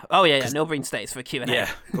 Yeah. Oh, yeah. Neil Breen stays for Q&A.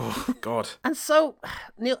 Yeah. Oh, God. And so,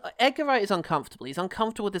 Edgar Wright is uncomfortable. He's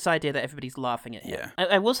uncomfortable with this idea that everybody's laughing at him. Yeah.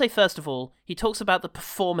 I will say, first of all, he talks about the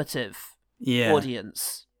performative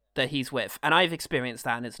audience that he's with. And I've experienced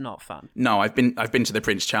that, and it's not fun. No, I've been to the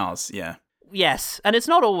Prince Charles, yeah. Yes, and it's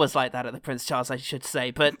not always like that at the Prince Charles, I should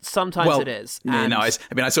say, but sometimes it is. And... I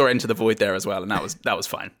saw Enter the Void there as well, and that was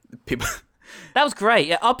fine. People... That was great.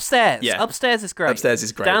 Yeah, upstairs. Yeah. Upstairs is great. Upstairs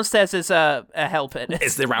is great. Downstairs is a hell pit.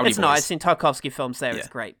 It's the Rowdy Boys. It's not. I've seen Tarkovsky films there. It's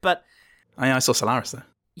great. But I saw Solaris there.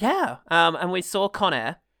 Yeah. And we saw Con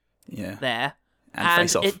Air there. And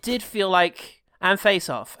Face Off. It did feel like... And Face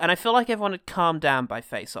Off. And I feel like everyone had calmed down by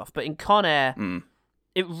Face Off. But in Con Air,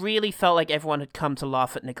 it really felt like everyone had come to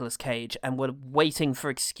laugh at Nicolas Cage and were waiting for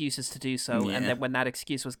excuses to do so. Yeah. And then when that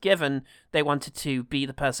excuse was given, they wanted to be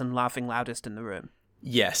the person laughing loudest in the room.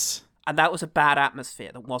 Yes. And that was a bad atmosphere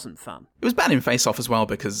that wasn't fun. It was bad in Face Off as well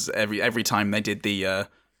because every time they did the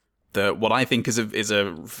what I think is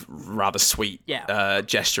a rather sweet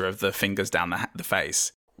gesture of the fingers down the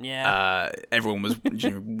face. Yeah. Everyone was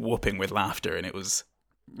whooping with laughter, and it was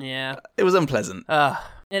it was unpleasant.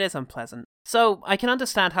 It is unpleasant. So I can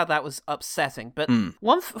understand how that was upsetting, but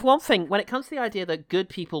one thing when it comes to the idea that good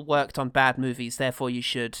people worked on bad movies, therefore you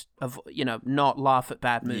should not laugh at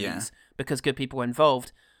bad movies because good people were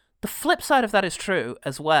involved. The flip side of that is true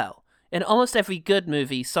as well. In almost every good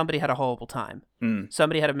movie, somebody had a horrible time.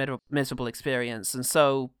 Somebody had a miserable experience. And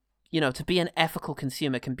so, to be an ethical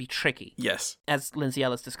consumer can be tricky. Yes. As Lindsay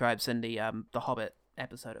Ellis describes in the Hobbit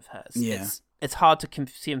episode of hers. Yeah. It's hard to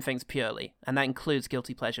consume things purely. And that includes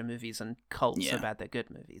guilty pleasure movies and cults so bad they're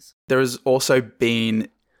good movies. There has also been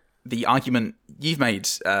the argument you've made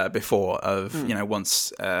before of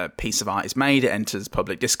once a piece of art is made, it enters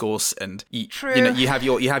public discourse, and you have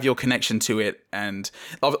your connection to it, and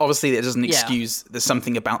obviously it doesn't excuse. There's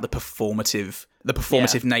something about the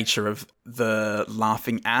performative nature of the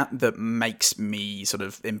laughing at that makes me sort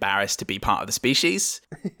of embarrassed to be part of the species.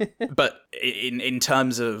 But in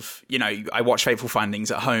terms of, I watch Fateful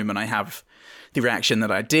Findings at home and I have the reaction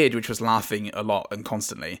that I did, which was laughing a lot and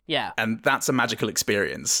constantly. Yeah. And that's a magical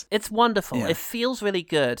experience. It's wonderful. Yeah. It feels really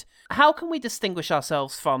good. How can we distinguish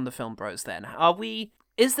ourselves from the Film Bros then?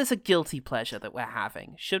 Is this a guilty pleasure that we're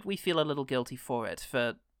having? Should we feel a little guilty for it,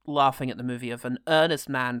 for laughing at the movie of an earnest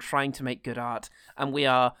man trying to make good art, and we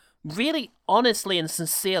are really honestly and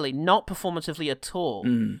sincerely, not performatively at all,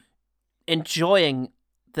 enjoying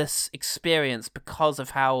this experience because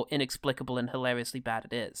of how inexplicable and hilariously bad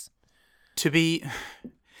it is? To be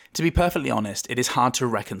perfectly honest, it is hard to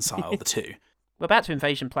reconcile the two. We're back to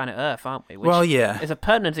Invasion Planet Earth, aren't we? Which is a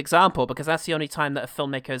pertinent example because that's the only time that a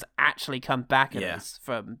filmmaker has actually come back at us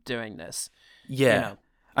from doing this. Yeah.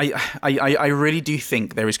 I really do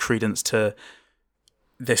think there is credence to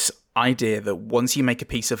this idea that once you make a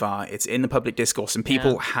piece of art, it's in the public discourse and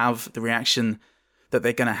people have the reaction that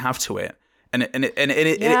they're going to have to it. And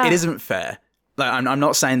it isn't fair. Like, I'm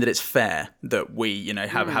not saying that it's fair that we,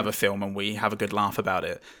 have a film and we have a good laugh about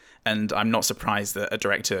it. And I'm not surprised that a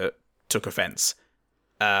director took offense.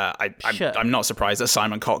 I'm not surprised that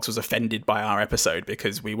Simon Cox was offended by our episode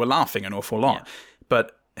because we were laughing an awful lot. Yeah.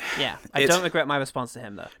 But I don't regret my response to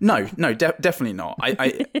him, though. No, definitely not.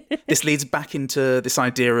 This leads back into this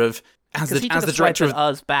idea of as the director of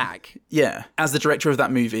us back. Yeah, as the director of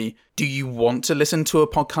that movie, do you want to listen to a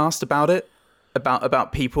podcast about it,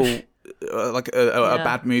 about people like a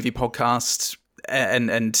bad movie podcast,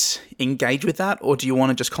 and engage with that, or do you want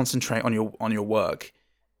to just concentrate on your work?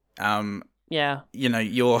 Is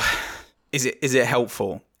it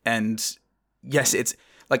helpful? And yes, it's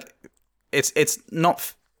like it's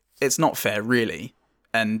not fair, really,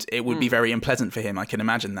 and it would be very unpleasant for him. I can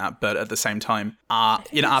imagine that, but at the same time, our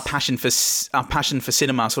passion for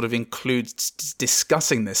cinema sort of includes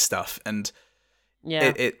discussing this stuff, and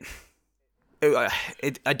I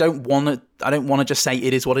don't want to just say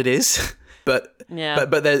it is what it is, but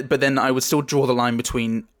then I would still draw the line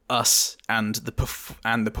between us and the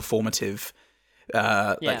performative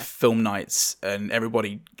like film nights and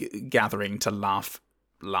everybody gathering to laugh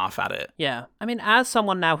at it. Yeah. I mean, as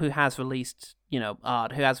someone now who has released,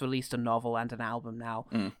 art, who has released a novel and an album now,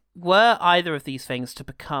 were either of these things to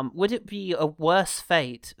become, would it be a worse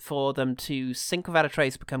fate for them to sink without a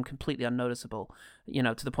trace, become completely unnoticeable,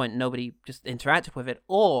 to the point nobody just interacted with it?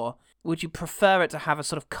 Or would you prefer it to have a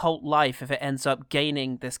sort of cult life if it ends up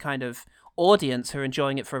gaining this kind of audience who are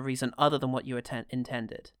enjoying it for a reason other than what you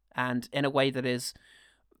intended, and in a way that is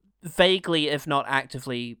vaguely, if not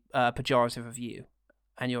actively, pejorative of you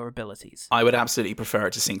and your abilities? I would absolutely prefer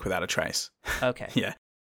it to sink without a trace. Okay. Yeah.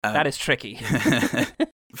 That is tricky.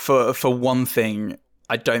 For one thing,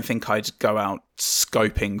 I don't think I'd go out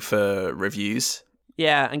scoping for reviews.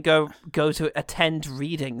 Yeah, and go to attend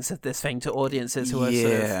readings of this thing to audiences who are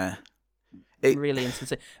sort of really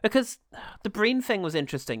insincere. Because the Breen thing was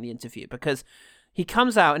interesting, the interview, because he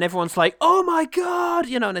comes out and everyone's like, oh my God,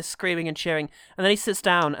 and they're screaming and cheering. And then he sits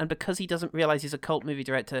down, and because he doesn't realize he's a cult movie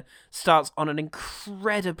director, starts on an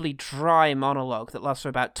incredibly dry monologue that lasts for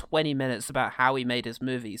about 20 minutes about how he made his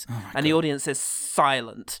movies. And the audience is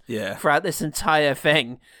silent throughout this entire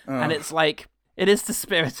thing. And it's like, it is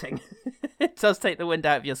dispiriting. It does take the wind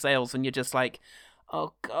out of your sails when you're just like,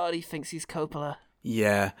 oh God, he thinks he's Coppola.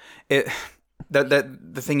 Yeah. The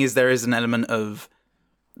thing is, there is an element of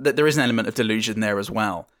delusion there as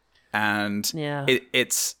well, and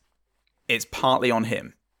it's partly on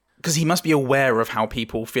him because he must be aware of how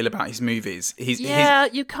people feel about his movies.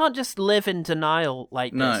 You can't just live in denial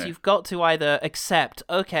like this. No. You've got to either accept,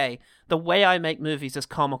 okay, the way I make movies is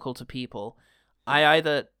comical to people. I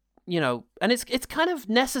either, and it's kind of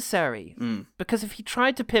necessary because if he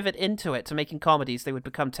tried to pivot into it to making comedies, they would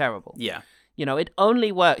become terrible. Yeah. It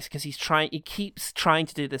only works because he keeps trying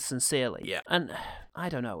to do this sincerely. Yeah. And I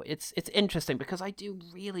don't know, it's interesting because I do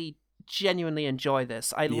really genuinely enjoy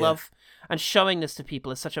this. I love, and showing this to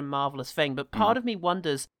people is such a marvelous thing. But part of me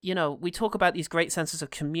wonders, we talk about these great senses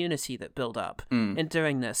of community that build up in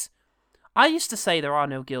doing this. I used to say there are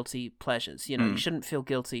no guilty pleasures. You shouldn't feel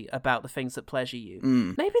guilty about the things that pleasure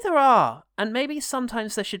you. Maybe there are, and maybe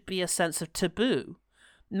sometimes there should be a sense of taboo.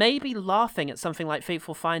 Maybe laughing at something like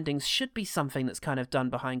Fateful Findings should be something that's kind of done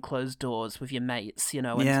behind closed doors with your mates,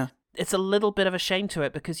 and it's a little bit of a shame to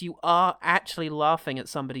it because you are actually laughing at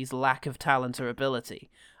somebody's lack of talent or ability.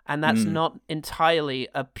 and that's not entirely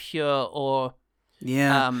a pure or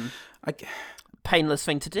painless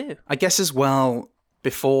thing to do. I guess as well,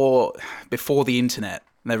 before the internet,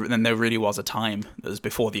 there really was a time that was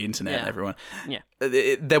before the internet. Everyone,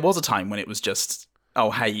 there was a time when it was just, oh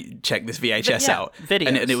hey, check this VHS out, videos,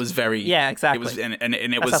 and it was very exactly. It was and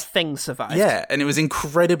it that's was how things survived. Yeah, and it was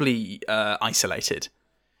incredibly isolated.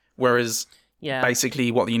 Whereas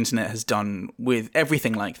basically what the internet has done with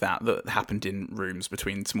everything like that happened in rooms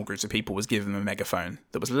between small groups of people was give them a megaphone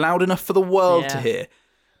that was loud enough for the world to hear,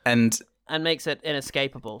 and makes it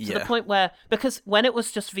inescapable to the point where, because when it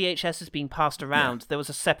was just VHSs being passed around, there was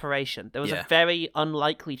a separation. There was a very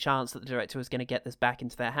unlikely chance that the director was going to get this back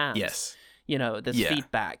into their hands. Yes. This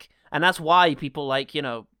feedback. And that's why people like,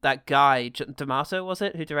 that guy, D'Amato, was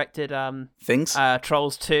it, who directed Things?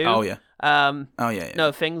 Trolls 2. Oh, yeah.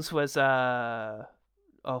 No, Things was... oh,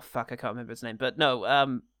 fuck, I can't remember his name. But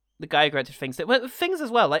no, the guy who directed Things. Things as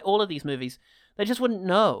well, like all of these movies, they just wouldn't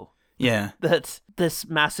know that this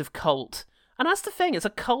massive cult... And that's the thing, is a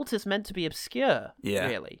cult is meant to be obscure,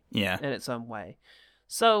 really, in its own way.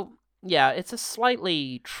 So, it's a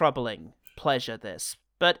slightly troubling pleasure, this.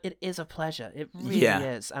 But it is a pleasure. It really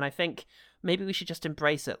is. And I think maybe we should just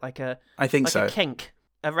embrace it like a kink,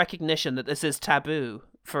 a recognition that this is taboo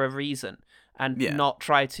for a reason, and not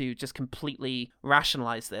try to just completely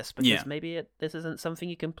rationalize this, because maybe this isn't something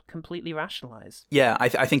you can completely rationalize. Yeah, I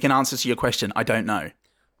think in answer to your question, I don't know.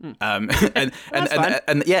 And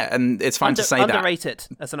it's fine to say that. Underrate it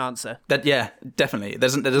as an answer. That definitely.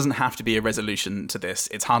 There doesn't have to be a resolution to this.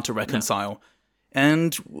 It's hard to reconcile. No.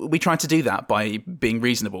 And we try to do that by being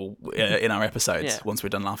reasonable in our episodes once we're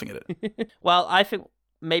done laughing at it. Well, I think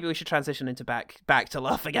maybe we should transition into back to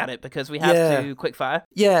laughing at it, because we have to quickfire.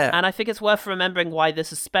 Yeah. And I think it's worth remembering why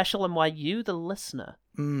this is special and why you, the listener,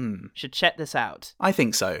 should check this out. I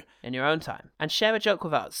think so. In your own time. And share a joke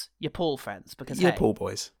with us, your Paul friends, because your Paul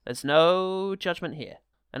boys. There's no judgment here,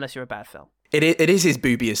 unless you're a bad film. It is his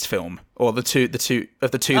boobiest film, or the two that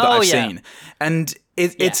I've seen, and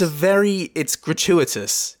it's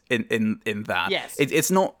gratuitous in that. Yes,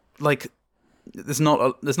 it's not like there's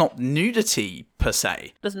not nudity per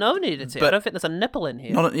se. There's no nudity. I don't think there's a nipple in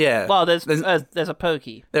here. Well, there's a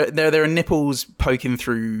pokey. There are nipples poking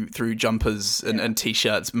through jumpers and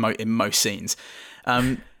t-shirts in most scenes,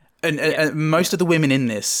 and most of the women in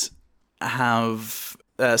this have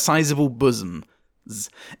sizable bosoms,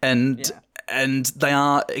 and they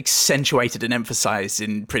are accentuated and emphasized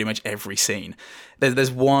in pretty much every scene.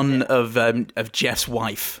 There's one of Jeff's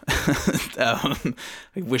wife. I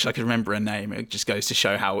wish I could remember her name. It just goes to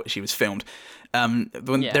show how she was filmed. When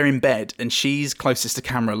they're in bed, and she's closest to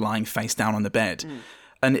camera, lying face down on the bed.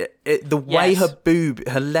 And the way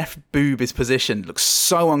her left boob is positioned looks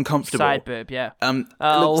so uncomfortable. Side boob, yeah. It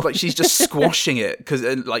looks like she's just squashing it, because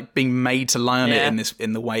like being made to lie on it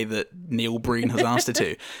in the way that Neil Breen has asked her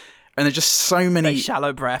to. And there's just so many very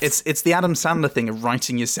shallow breaths. It's the Adam Sandler thing of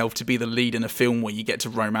writing yourself to be the lead in a film where you get to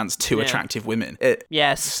romance two attractive women. It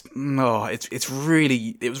was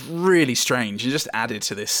really strange. It just added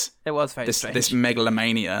to this. It was very strange. This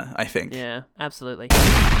megalomania, I think. Yeah, absolutely.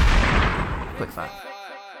 Quick fire.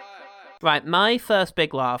 Right, my first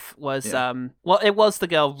big laugh was, it was the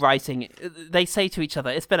girl writing. They say to each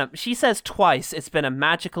other, she says twice, it's been a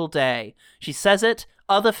magical day. She says it,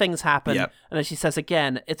 other things happen, and then she says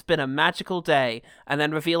again, it's been a magical day, and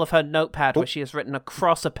then reveal of her notepad where she has written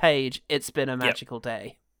across a page, it's been a magical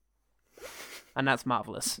day. And that's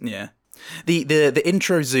marvellous. Yeah. The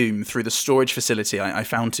intro zoom through the storage facility I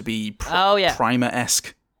found to be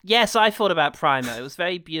Primer-esque. Yes, I thought about Primer. It was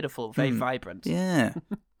very beautiful, very vibrant. Yeah,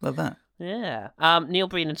 love that. Yeah. Neil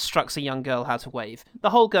Breen instructs a young girl how to wave.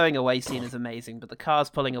 The whole going away scene is amazing, but the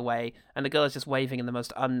car's pulling away, and the girl is just waving in the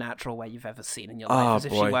most unnatural way you've ever seen in your life, as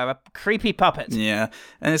if she were a creepy puppet. Yeah,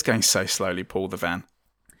 and it's going so slowly, Paul the van.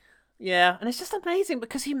 Yeah, and it's just amazing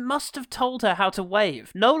because he must have told her how to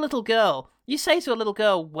wave. No little girl. You say to a little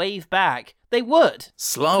girl, wave back, they would.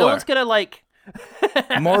 Slower. No one's gonna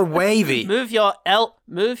more wavy. Move your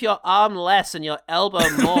arm less and your elbow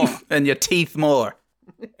more. And your teeth more.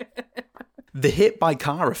 The hit by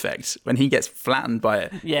car effect when he gets flattened by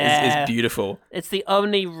it is beautiful. It's the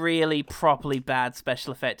only really properly bad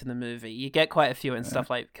special effect in the movie. You get quite a few in stuff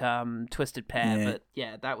like Twisted Pair,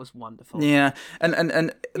 but that was wonderful. Yeah,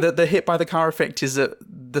 and the hit by the car effect is at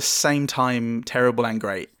the same time terrible and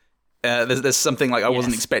great. There's something like I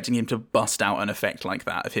wasn't expecting him to bust out an effect like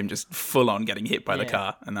that of him just full on getting hit by the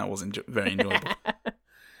car, and that was very enjoyable.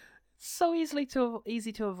 So easy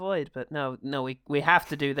to avoid, but no, we have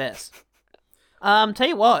to do this. Tell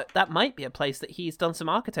you what, that might be a place that he's done some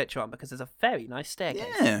architecture on, because there's a very nice staircase.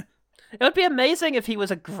 Yeah. It would be amazing if he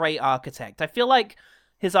was a great architect. I feel like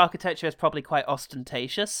his architecture is probably quite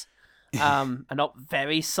ostentatious, and not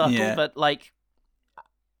very subtle, but like,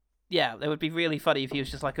 yeah, it would be really funny if he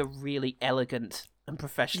was just like a really elegant and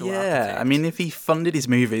professional architect. I mean, if he funded his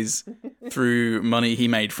movies through money he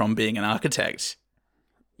made from being an architect,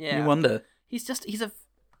 you wonder. He's just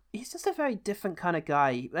a very different kind of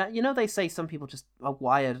guy. You know, they say some people just are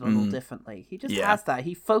wired a little differently. He just has that.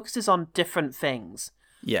 He focuses on different things.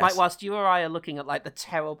 Yes. Like, whilst you or I are looking at, like, the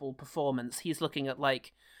terrible performance, he's looking at,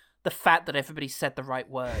 like, the fact that everybody said the right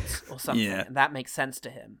words or something, and that makes sense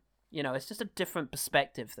to him. You know, it's just a different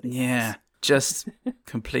perspective that he has. Just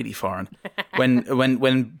completely foreign.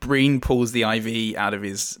 When Breen pulls the IV out of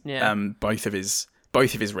his both of his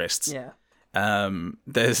wrists,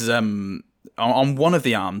 there's on one of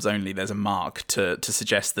the arms only, there's a mark to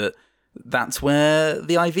suggest that that's where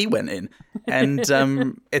the IV went in, and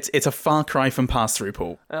it's a far cry from pass-through,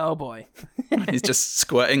 Paul. Oh boy. He's just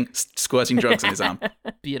squirting drugs in his arm.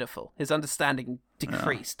 Beautiful. His understanding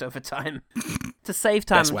decreased over time. To save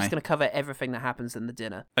time, I'm just going to cover everything that happens in the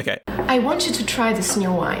dinner. Okay. I want you to try this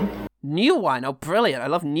new wine. New wine? Oh, brilliant. I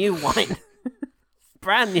love new wine.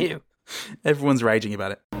 Brand new. Everyone's raging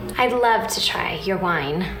about it. I'd love to try your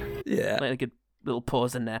wine. Yeah. Like a good little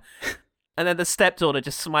pause in there. And then the stepdaughter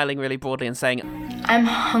just smiling really broadly and saying, I'm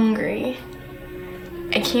hungry.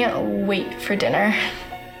 I can't wait for dinner.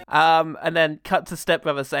 And then cut to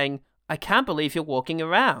stepbrother saying, I can't believe you're walking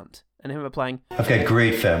around. And him replying, I've got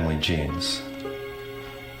great family genes,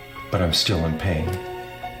 but I'm still in pain.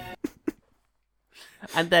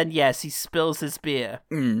 And then, yes, he spills his beer.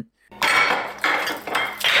 Can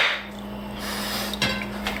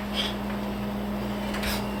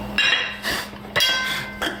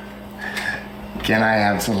I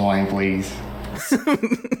have some wine, please?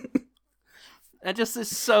 And just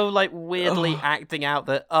is so, like, weirdly acting out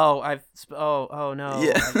that, oh no.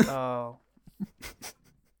 Yeah.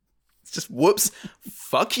 It's just, whoops,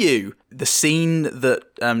 fuck you. The scene that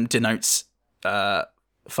denotes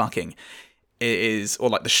fucking is, or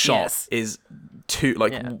like the shot is two,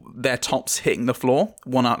 like their tops hitting the floor,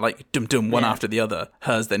 one out, like dum dum, one after the other,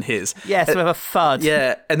 hers then his. Yes, with a thud.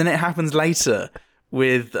 Yeah, and then it happens later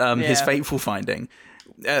with his fateful finding.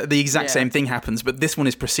 The exact same thing happens, but this one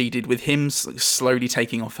is preceded with him slowly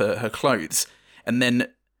taking off her clothes, and then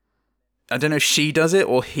I don't know if she does it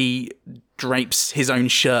or he drapes his own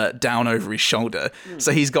shirt down over his shoulder,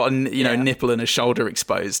 so he's got a nipple and a shoulder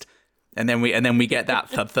exposed, and then we get that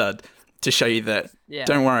thud to show you that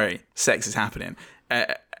don't worry, sex is happening.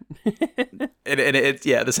 At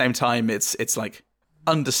the same time, it's like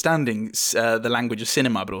understanding the language of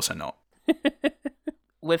cinema, but also not.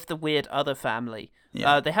 With the weird other family.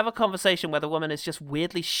 They have a conversation where the woman is just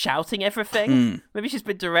weirdly shouting everything. Maybe she's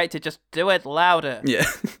been directed, just do it louder. Yeah.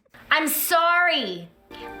 I'm sorry.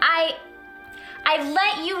 I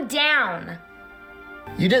let you down.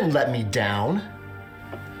 You didn't let me down.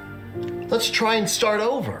 Let's try and start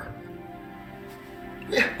over.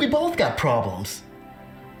 We both got problems.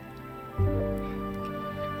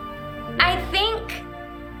 I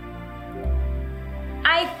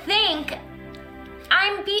think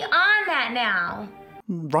I'm beyond that now.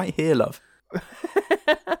 Right here, love.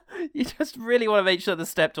 You just really want to make sure the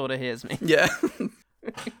stepdaughter hears me. Yeah.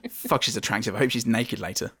 Fuck, she's attractive. I hope she's naked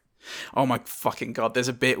later. Oh my fucking God. There's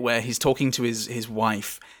a bit where he's talking to his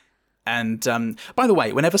wife. And by the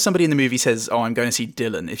way, whenever somebody in the movie says, oh, I'm going to see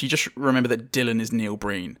Dylan, if you just remember that Dylan is Neil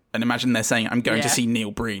Breen, and imagine they're saying, I'm going to see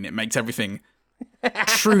Neil Breen, it makes everything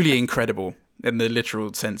truly incredible in the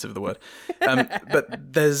literal sense of the word. But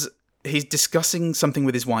he's discussing something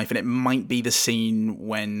with his wife, and it might be the scene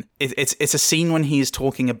when it's a scene when he is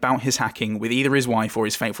talking about his hacking with either his wife or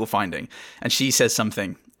his fateful finding, and she says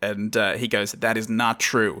something, and he goes, that is not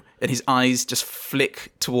true, and his eyes just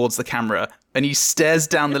flick towards the camera, and he stares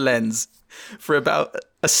down the lens for about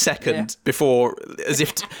a second before, as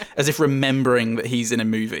if remembering that he's in a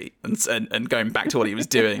movie and going back to what he was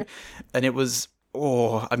doing, and it was.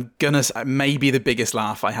 Oh, I'm gonna say maybe the biggest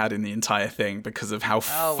laugh I had in the entire thing because of how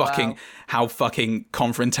fucking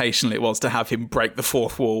confrontational it was to have him break the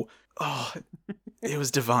fourth wall. Oh, it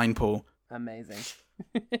was divine, Paul. Amazing.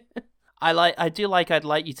 I'd like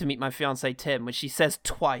you to meet my fiance Tim, which she says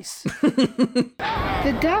twice.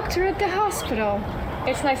 The doctor at the hospital.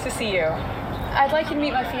 It's nice to see you. I'd like you to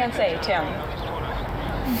meet my fiance Tim.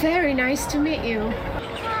 Very nice to meet you.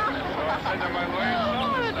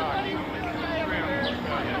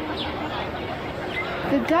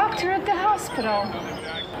 The doctor at the hospital.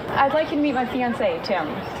 I'd like you to meet my fiancé,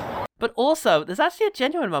 Tim. But also, there's actually a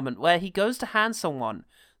genuine moment where he goes to hand someone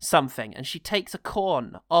something and she takes a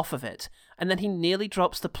corn off of it and then he nearly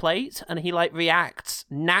drops the plate, and he like reacts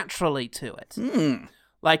naturally to it,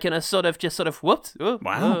 like in a sort of whoops,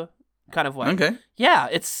 kind of way. Okay. Yeah,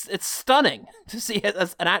 it's stunning to see it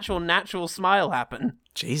as an actual natural smile happen.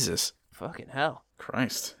 Jesus. Fucking hell.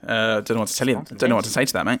 Christ. Don't know what to tell you. Don't know what to say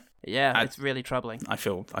to that, mate. Yeah, it's really troubling. I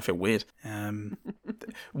feel weird.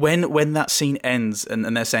 When that scene ends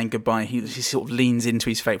and they're saying goodbye, he sort of leans into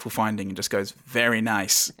his fateful finding and just goes, "Very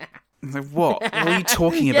nice." I'm like, what? What are you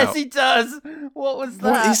talking about? Yes, he does. What was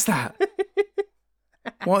that? What is that?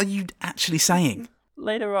 What are you actually saying?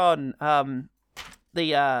 Later on,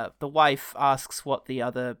 the wife asks what the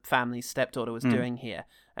other family's stepdaughter was doing here.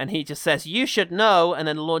 And he just says, "You should know," and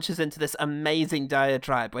then launches into this amazing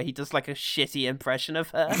diatribe where he does like a shitty impression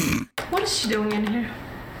of her. What is she doing in here?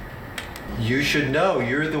 You should know.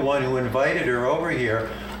 You're the one who invited her over here.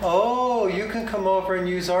 Oh, you can come over and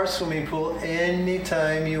use our swimming pool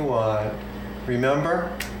anytime you want.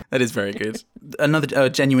 Remember? That is very good. Another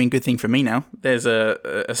genuine good thing for me now. There's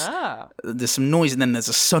there's some noise and then there's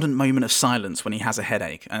a sudden moment of silence when he has a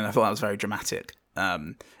headache, and I thought that was very dramatic.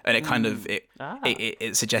 And it kind of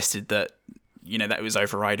it suggested that that it was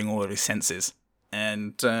overriding all of his senses,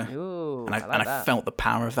 and I felt the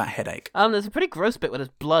power of that headache. There's a pretty gross bit where there's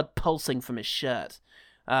blood pulsing from his shirt.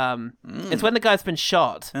 It's when the guy's been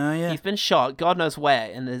shot. Yeah. He's been shot, God knows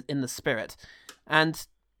where in the spirit, and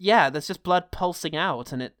yeah, there's just blood pulsing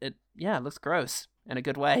out, and it looks gross in a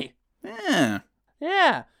good way.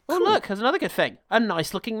 Yeah. Oh, cool. Look, there's another good thing. A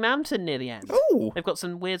nice-looking mountain near the end. Oh. They've got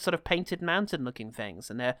some weird sort of painted mountain-looking things,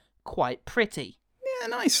 and they're quite pretty. Yeah,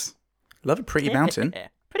 nice. Love a pretty mountain.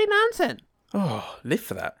 Pretty mountain. Oh, live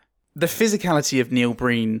for that. The physicality of Neil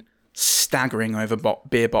Breen staggering over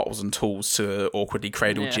beer bottles and tools to awkwardly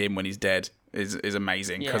cradle Jim when he's dead is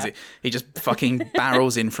amazing, because he just fucking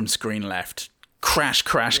barrels in from screen left. Crash,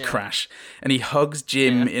 crash. And he hugs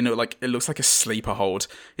Jim in it looks like a sleeper hold.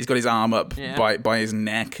 He's got his arm up by his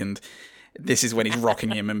neck, and this is when he's rocking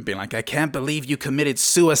him and being like, "I can't believe you committed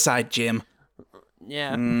suicide, Jim."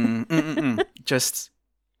 Yeah. Just,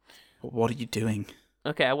 what are you doing?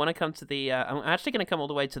 Okay, I want to come to the... I'm actually going to come all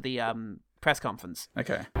the way to the press conference.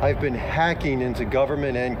 Okay. I've been hacking into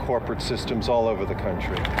government and corporate systems all over the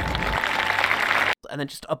country. And then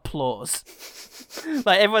just applause.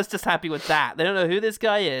 Like, everyone's just happy with that. They don't know who this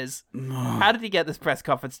guy is. How did he get this press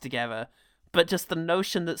conference together? But just the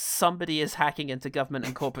notion that somebody is hacking into government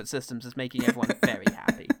and corporate systems is making everyone very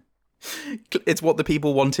happy. It's what the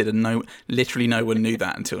people wanted, and literally no one knew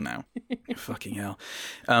that until now. Fucking hell.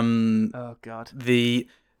 Oh, God.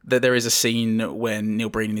 There is a scene when Neil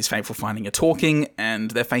Breen and his faithful finding are talking,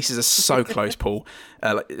 and their faces are so close, Paul.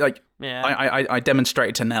 I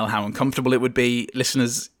demonstrated to Nell how uncomfortable it would be.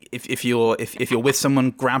 Listeners, if you're with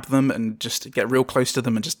someone, grab them and just get real close to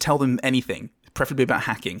them and just tell them anything, preferably about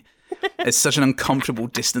hacking. It's such an uncomfortable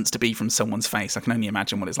distance to be from someone's face. I can only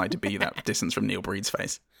imagine what it's like to be that distance from Neil Breen's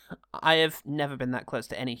face. I have never been that close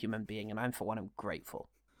to any human being, and I'm, for one, I'm grateful.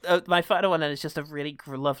 My final one then is just a really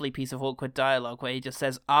lovely piece of awkward dialogue where he just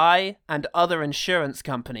says, "I and other insurance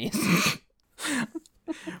companies."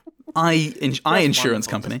 I insurance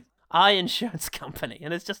company. I insurance company.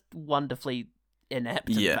 And it's just wonderfully inept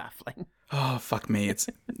and baffling. Oh, fuck me. It's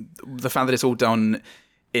the fact that it's all done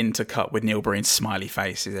intercut with Neil Breen's smiley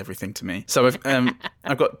face is everything to me. So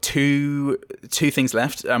I've got two things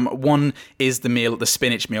left. One is the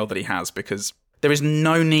spinach meal that he has, because there is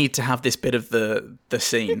no need to have this bit of the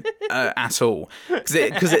scene at all,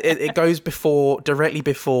 because it goes directly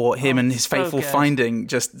before him and his faithful finding,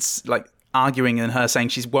 just like arguing, and her saying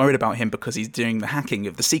she's worried about him because he's doing the hacking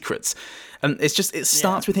of the secrets. And it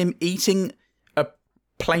starts with him eating a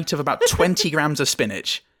plate of about 20 grams of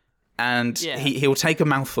spinach, and he'll take a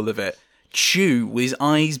mouthful of it, chew with his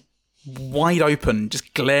eyes wide open,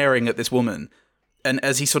 just glaring at this woman, and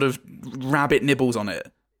as he sort of rabbit nibbles on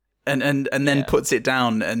it. And then puts it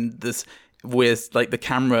down, and this with like the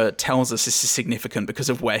camera tells us this is significant because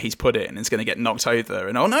of where he's put it, and it's going to get knocked over,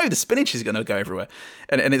 and oh no, the spinach is going to go everywhere,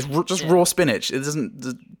 and it's just raw spinach. It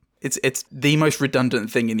doesn't. It's the most redundant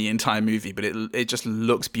thing in the entire movie, but it just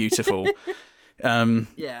looks beautiful. And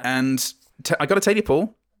I got to tell you,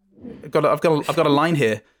 Paul, I've got a line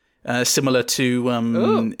here. Similar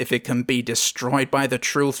to if it can be destroyed by the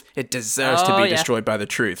truth, it deserves to be destroyed by the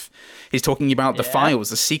truth. He's talking about the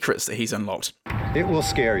files, the secrets that he's unlocked. It will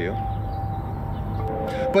scare you.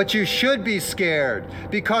 But you should be scared,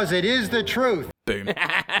 because it is the truth. Boom.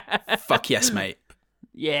 Fuck yes, mate.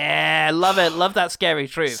 Yeah, love it. Love that scary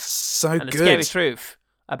truth. So and good. The scary truth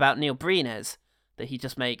about Neil Breen is that he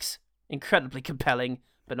just makes incredibly compelling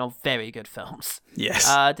but not very good films. Yes.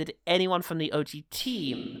 Did anyone from the OG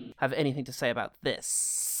team have anything to say about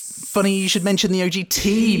this? funny you should mention the OG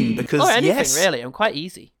team because or anything yes, really. I'm quite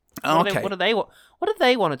easy. Okay. What do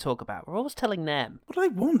they want to talk about? We're always telling them. What do they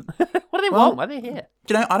want? What do they want? Why are they here?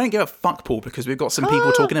 You know, I don't give a fuck, Paul, because we've got some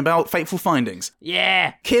people talking about Fateful Findings.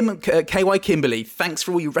 Yeah. KY Kimberly, thanks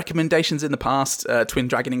for all your recommendations in the past, Twin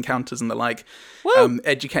Dragon Encounters and the like.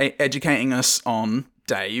 Educating us on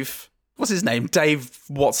Dave. What's his name? Dave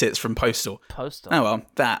Whatsits from Postal. Postal. Oh, well,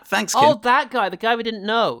 that. Thanks, Kim. Oh, that guy. The guy we didn't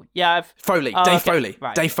know. Yeah, Foley. Oh, Dave okay. Foley.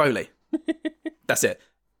 Right. Dave Foley. That's it.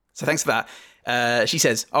 So thanks for that. She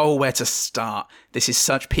says, where to start? This is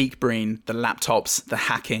such peak Breen. The laptops, the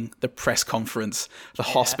hacking, the press conference, the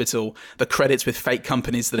hospital, the credits with fake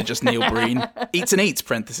companies that are just Neil Breen. Eats and eats,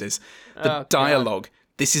 parentheses. The dialogue.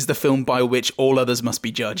 This is the film by which all others must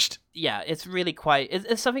be judged. Yeah, it's really quite...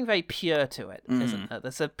 It's something very pure to it, isn't there?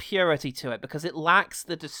 There's a purity to it because it lacks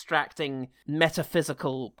the distracting,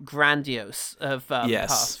 metaphysical grandiose of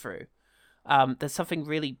Pass-Through. There's something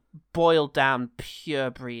really boiled down,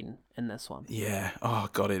 pure Breen in this one. Yeah. Oh,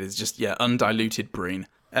 God, it is just, undiluted Breen.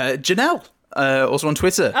 Janelle, also on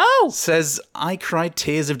Twitter, says, I cried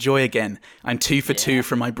tears of joy again. I'm 2 for 2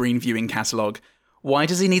 from my Breen viewing catalogue. Why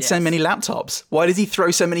does he need so many laptops? Why does he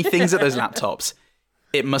throw so many things at those laptops?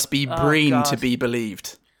 It must be Breen to be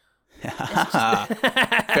believed.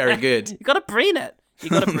 Very good. You gotta Breen it.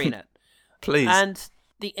 Please. And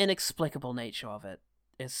the inexplicable nature of it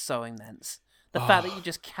is so immense. The fact that you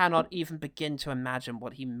just cannot even begin to imagine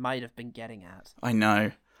what he might have been getting at. I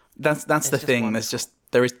know. That's the thing. Wonderful.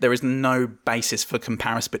 There is no basis for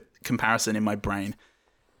comparison in my brain.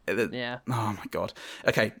 Yeah. Oh my God.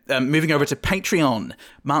 Okay, moving over to Patreon.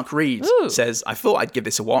 Mark Reed says, I thought I'd give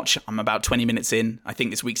this a watch. I'm about 20 minutes in. I think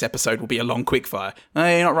this week's episode will be a long quickfire. No,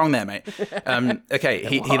 you're not wrong there, mate. Okay,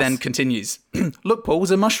 he then continues. Look, Paul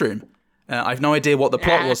was a mushroom. I've no idea what the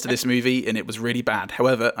plot was to this movie, and it was really bad.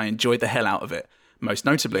 However, I enjoyed the hell out of it. Most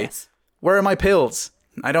notably, where are my pills?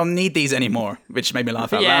 I don't need these anymore, which made me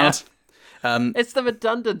laugh out loud. It's the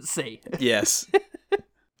redundancy. Yes.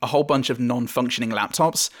 A whole bunch of non-functioning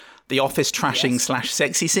laptops, the office trashing /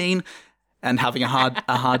 sexy scene, and having a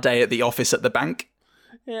hard day at the office at the bank.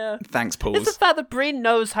 Yeah. Thanks, Paul. It's the fact that Breen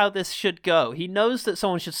knows how this should go. He knows that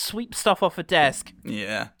someone should sweep stuff off a desk.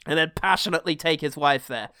 Yeah. And then passionately take his wife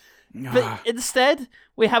there. But instead,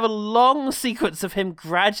 we have a long sequence of him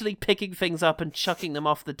gradually picking things up and chucking them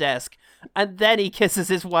off the desk. And then he kisses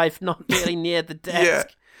his wife not really near the desk. Yeah.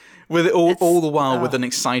 With it all the while with an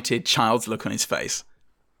excited child's look on his face.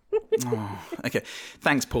 Okay.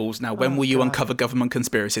 Thanks, Pauls. Now, when will you uncover government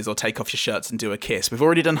conspiracies or take off your shirts and do a kiss? We've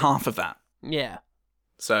already done half of that. Yeah.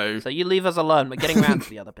 So you leave us alone. We're getting around to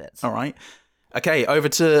the other bits. All right. Okay, over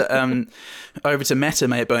to Meta,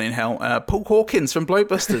 may it burn in hell. Paul Hawkins from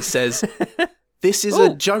Blockbusters says, this is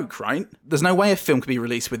a joke, right? There's no way a film could be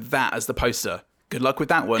released with that as the poster. Good luck with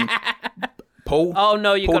that one. Paul? Oh,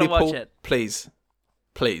 no, you've got to watch it. Please.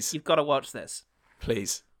 You've got to watch this.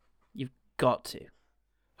 Please. You've got to.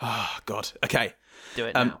 Oh, God. Okay. Do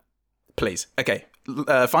it now. Please. Okay.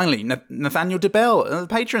 Finally, Nathaniel DeBell, the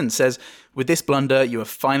patron, says, with this blunder, you have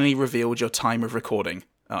finally revealed your time of recording.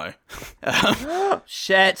 Oh.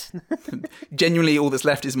 Shit. Genuinely, all that's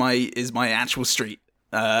left is my actual street.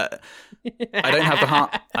 I don't have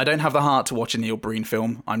the heart to watch a Neil Breen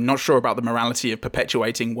film. I'm not sure about the morality of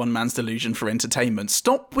perpetuating one man's delusion for entertainment.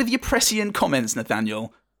 Stop with your prescient comments,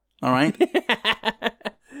 Nathaniel. All right?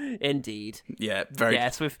 Indeed. Yeah, very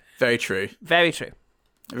true. Very true. Very true.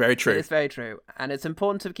 It's very true. And it's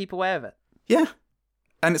important to keep aware of it. Yeah.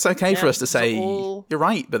 And it's okay for us to say, you're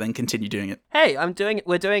right, but then continue doing it. Hey,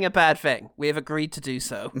 we're doing a bad thing. We have agreed to do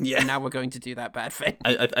so. Yeah. And now we're going to do that bad thing.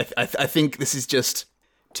 I think this is just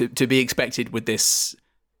to be expected with this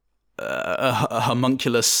a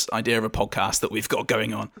homunculus idea of a podcast that we've got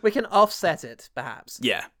going on. We can offset it, perhaps.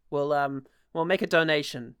 Yeah. We'll make a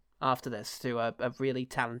donation after this to a really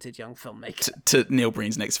talented young filmmaker. To Neil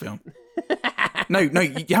Breen's next film. No,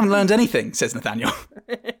 you haven't learned anything, says Nathaniel.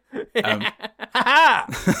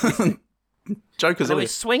 Jokers and we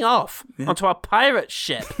swing off onto our pirate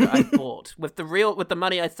ship that I bought with the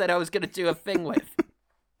money I said I was going to do a thing with.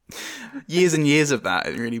 Years and years of that,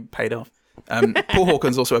 it really paid off. Paul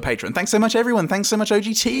Hawkins also a patron. Thanks so much, everyone. Thanks so much,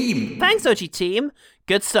 OG Team. Thanks, OG Team.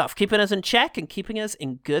 Good stuff. Keeping us in check and keeping us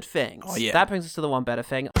in good things. Oh, yeah. That brings us to the one better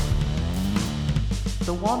thing.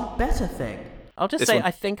 The one better thing. I'll just say,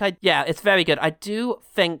 it's very good. I do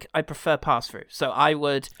think I prefer Pass-Through. So I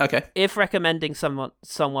would, if recommending someone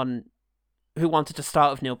who wanted to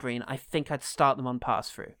start with Neil Breen, I think I'd start them on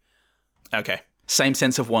Pass-Through. Okay. Same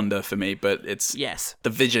sense of wonder for me, but yes, the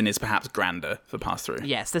vision is perhaps grander for Pass Through.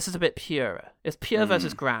 Yes, this is a bit purer. It's pure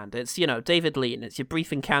versus grand. It's, David Lean. It's your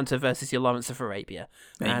Brief Encounter versus your Lawrence of Arabia.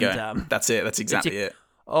 There you go. That's it. That's exactly it.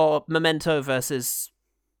 Or Memento versus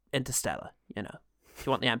Interstellar. Do you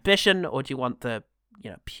want the ambition or do you want the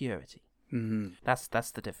purity? Mm-hmm. That's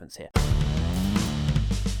the difference here.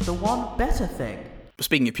 The one better thing.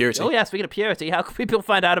 Speaking of purity. Oh yeah, speaking of purity, how can people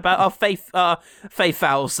find out about our faith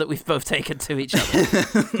vows that we've both taken to each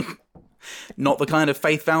other? Not the kind of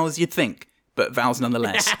faith vows you'd think, but vows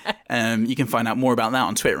nonetheless. You can find out more about that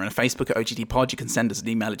on Twitter and Facebook at OGTPod. You can send us an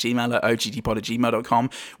email at ogtpod@gmail.com.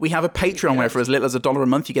 We have a Patreon where for as little as $1 a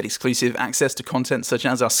month you get exclusive access to content such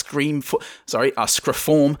as our Screform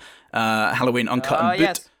Halloween Uncut and Boot.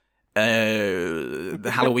 Yes.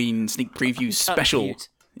 The Halloween sneak preview special. Cute.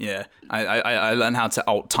 Yeah, I learned how to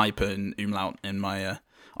alt type an umlaut in my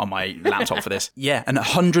on my laptop for this. Yeah, and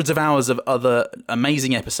hundreds of hours of other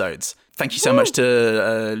amazing episodes. Thank you so much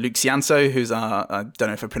to Luke Cianso, who's I don't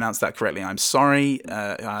know if I pronounced that correctly. I'm sorry,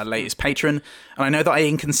 our latest patron. And I know that I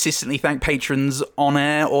inconsistently thank patrons on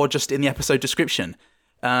air or just in the episode description.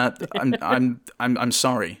 I'm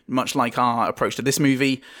sorry. Much like our approach to this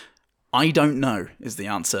movie, I don't know is the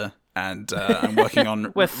answer. And I'm working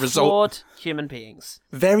on We're flawed human beings.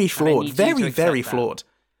 Very flawed. Very flawed.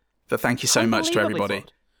 But thank you so much to everybody.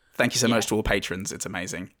 Flawed. Thank you so much to all patrons. It's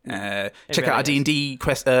amazing. Check really out our D&D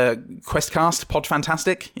Questcast, Pod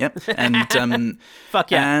Fantastic. Yep. And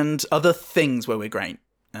Fuck yeah. And other things where we're great.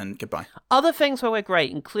 And goodbye. Other things where we're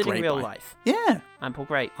great, including Great real bye. life. Yeah. I'm Paul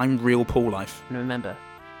Great. I'm Real Paul Life. And remember,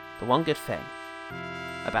 the one good thing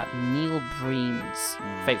about Neil Breen's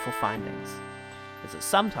Fateful Findings is that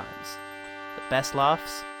sometimes the best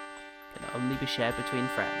laughs can only be shared between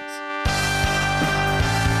friends.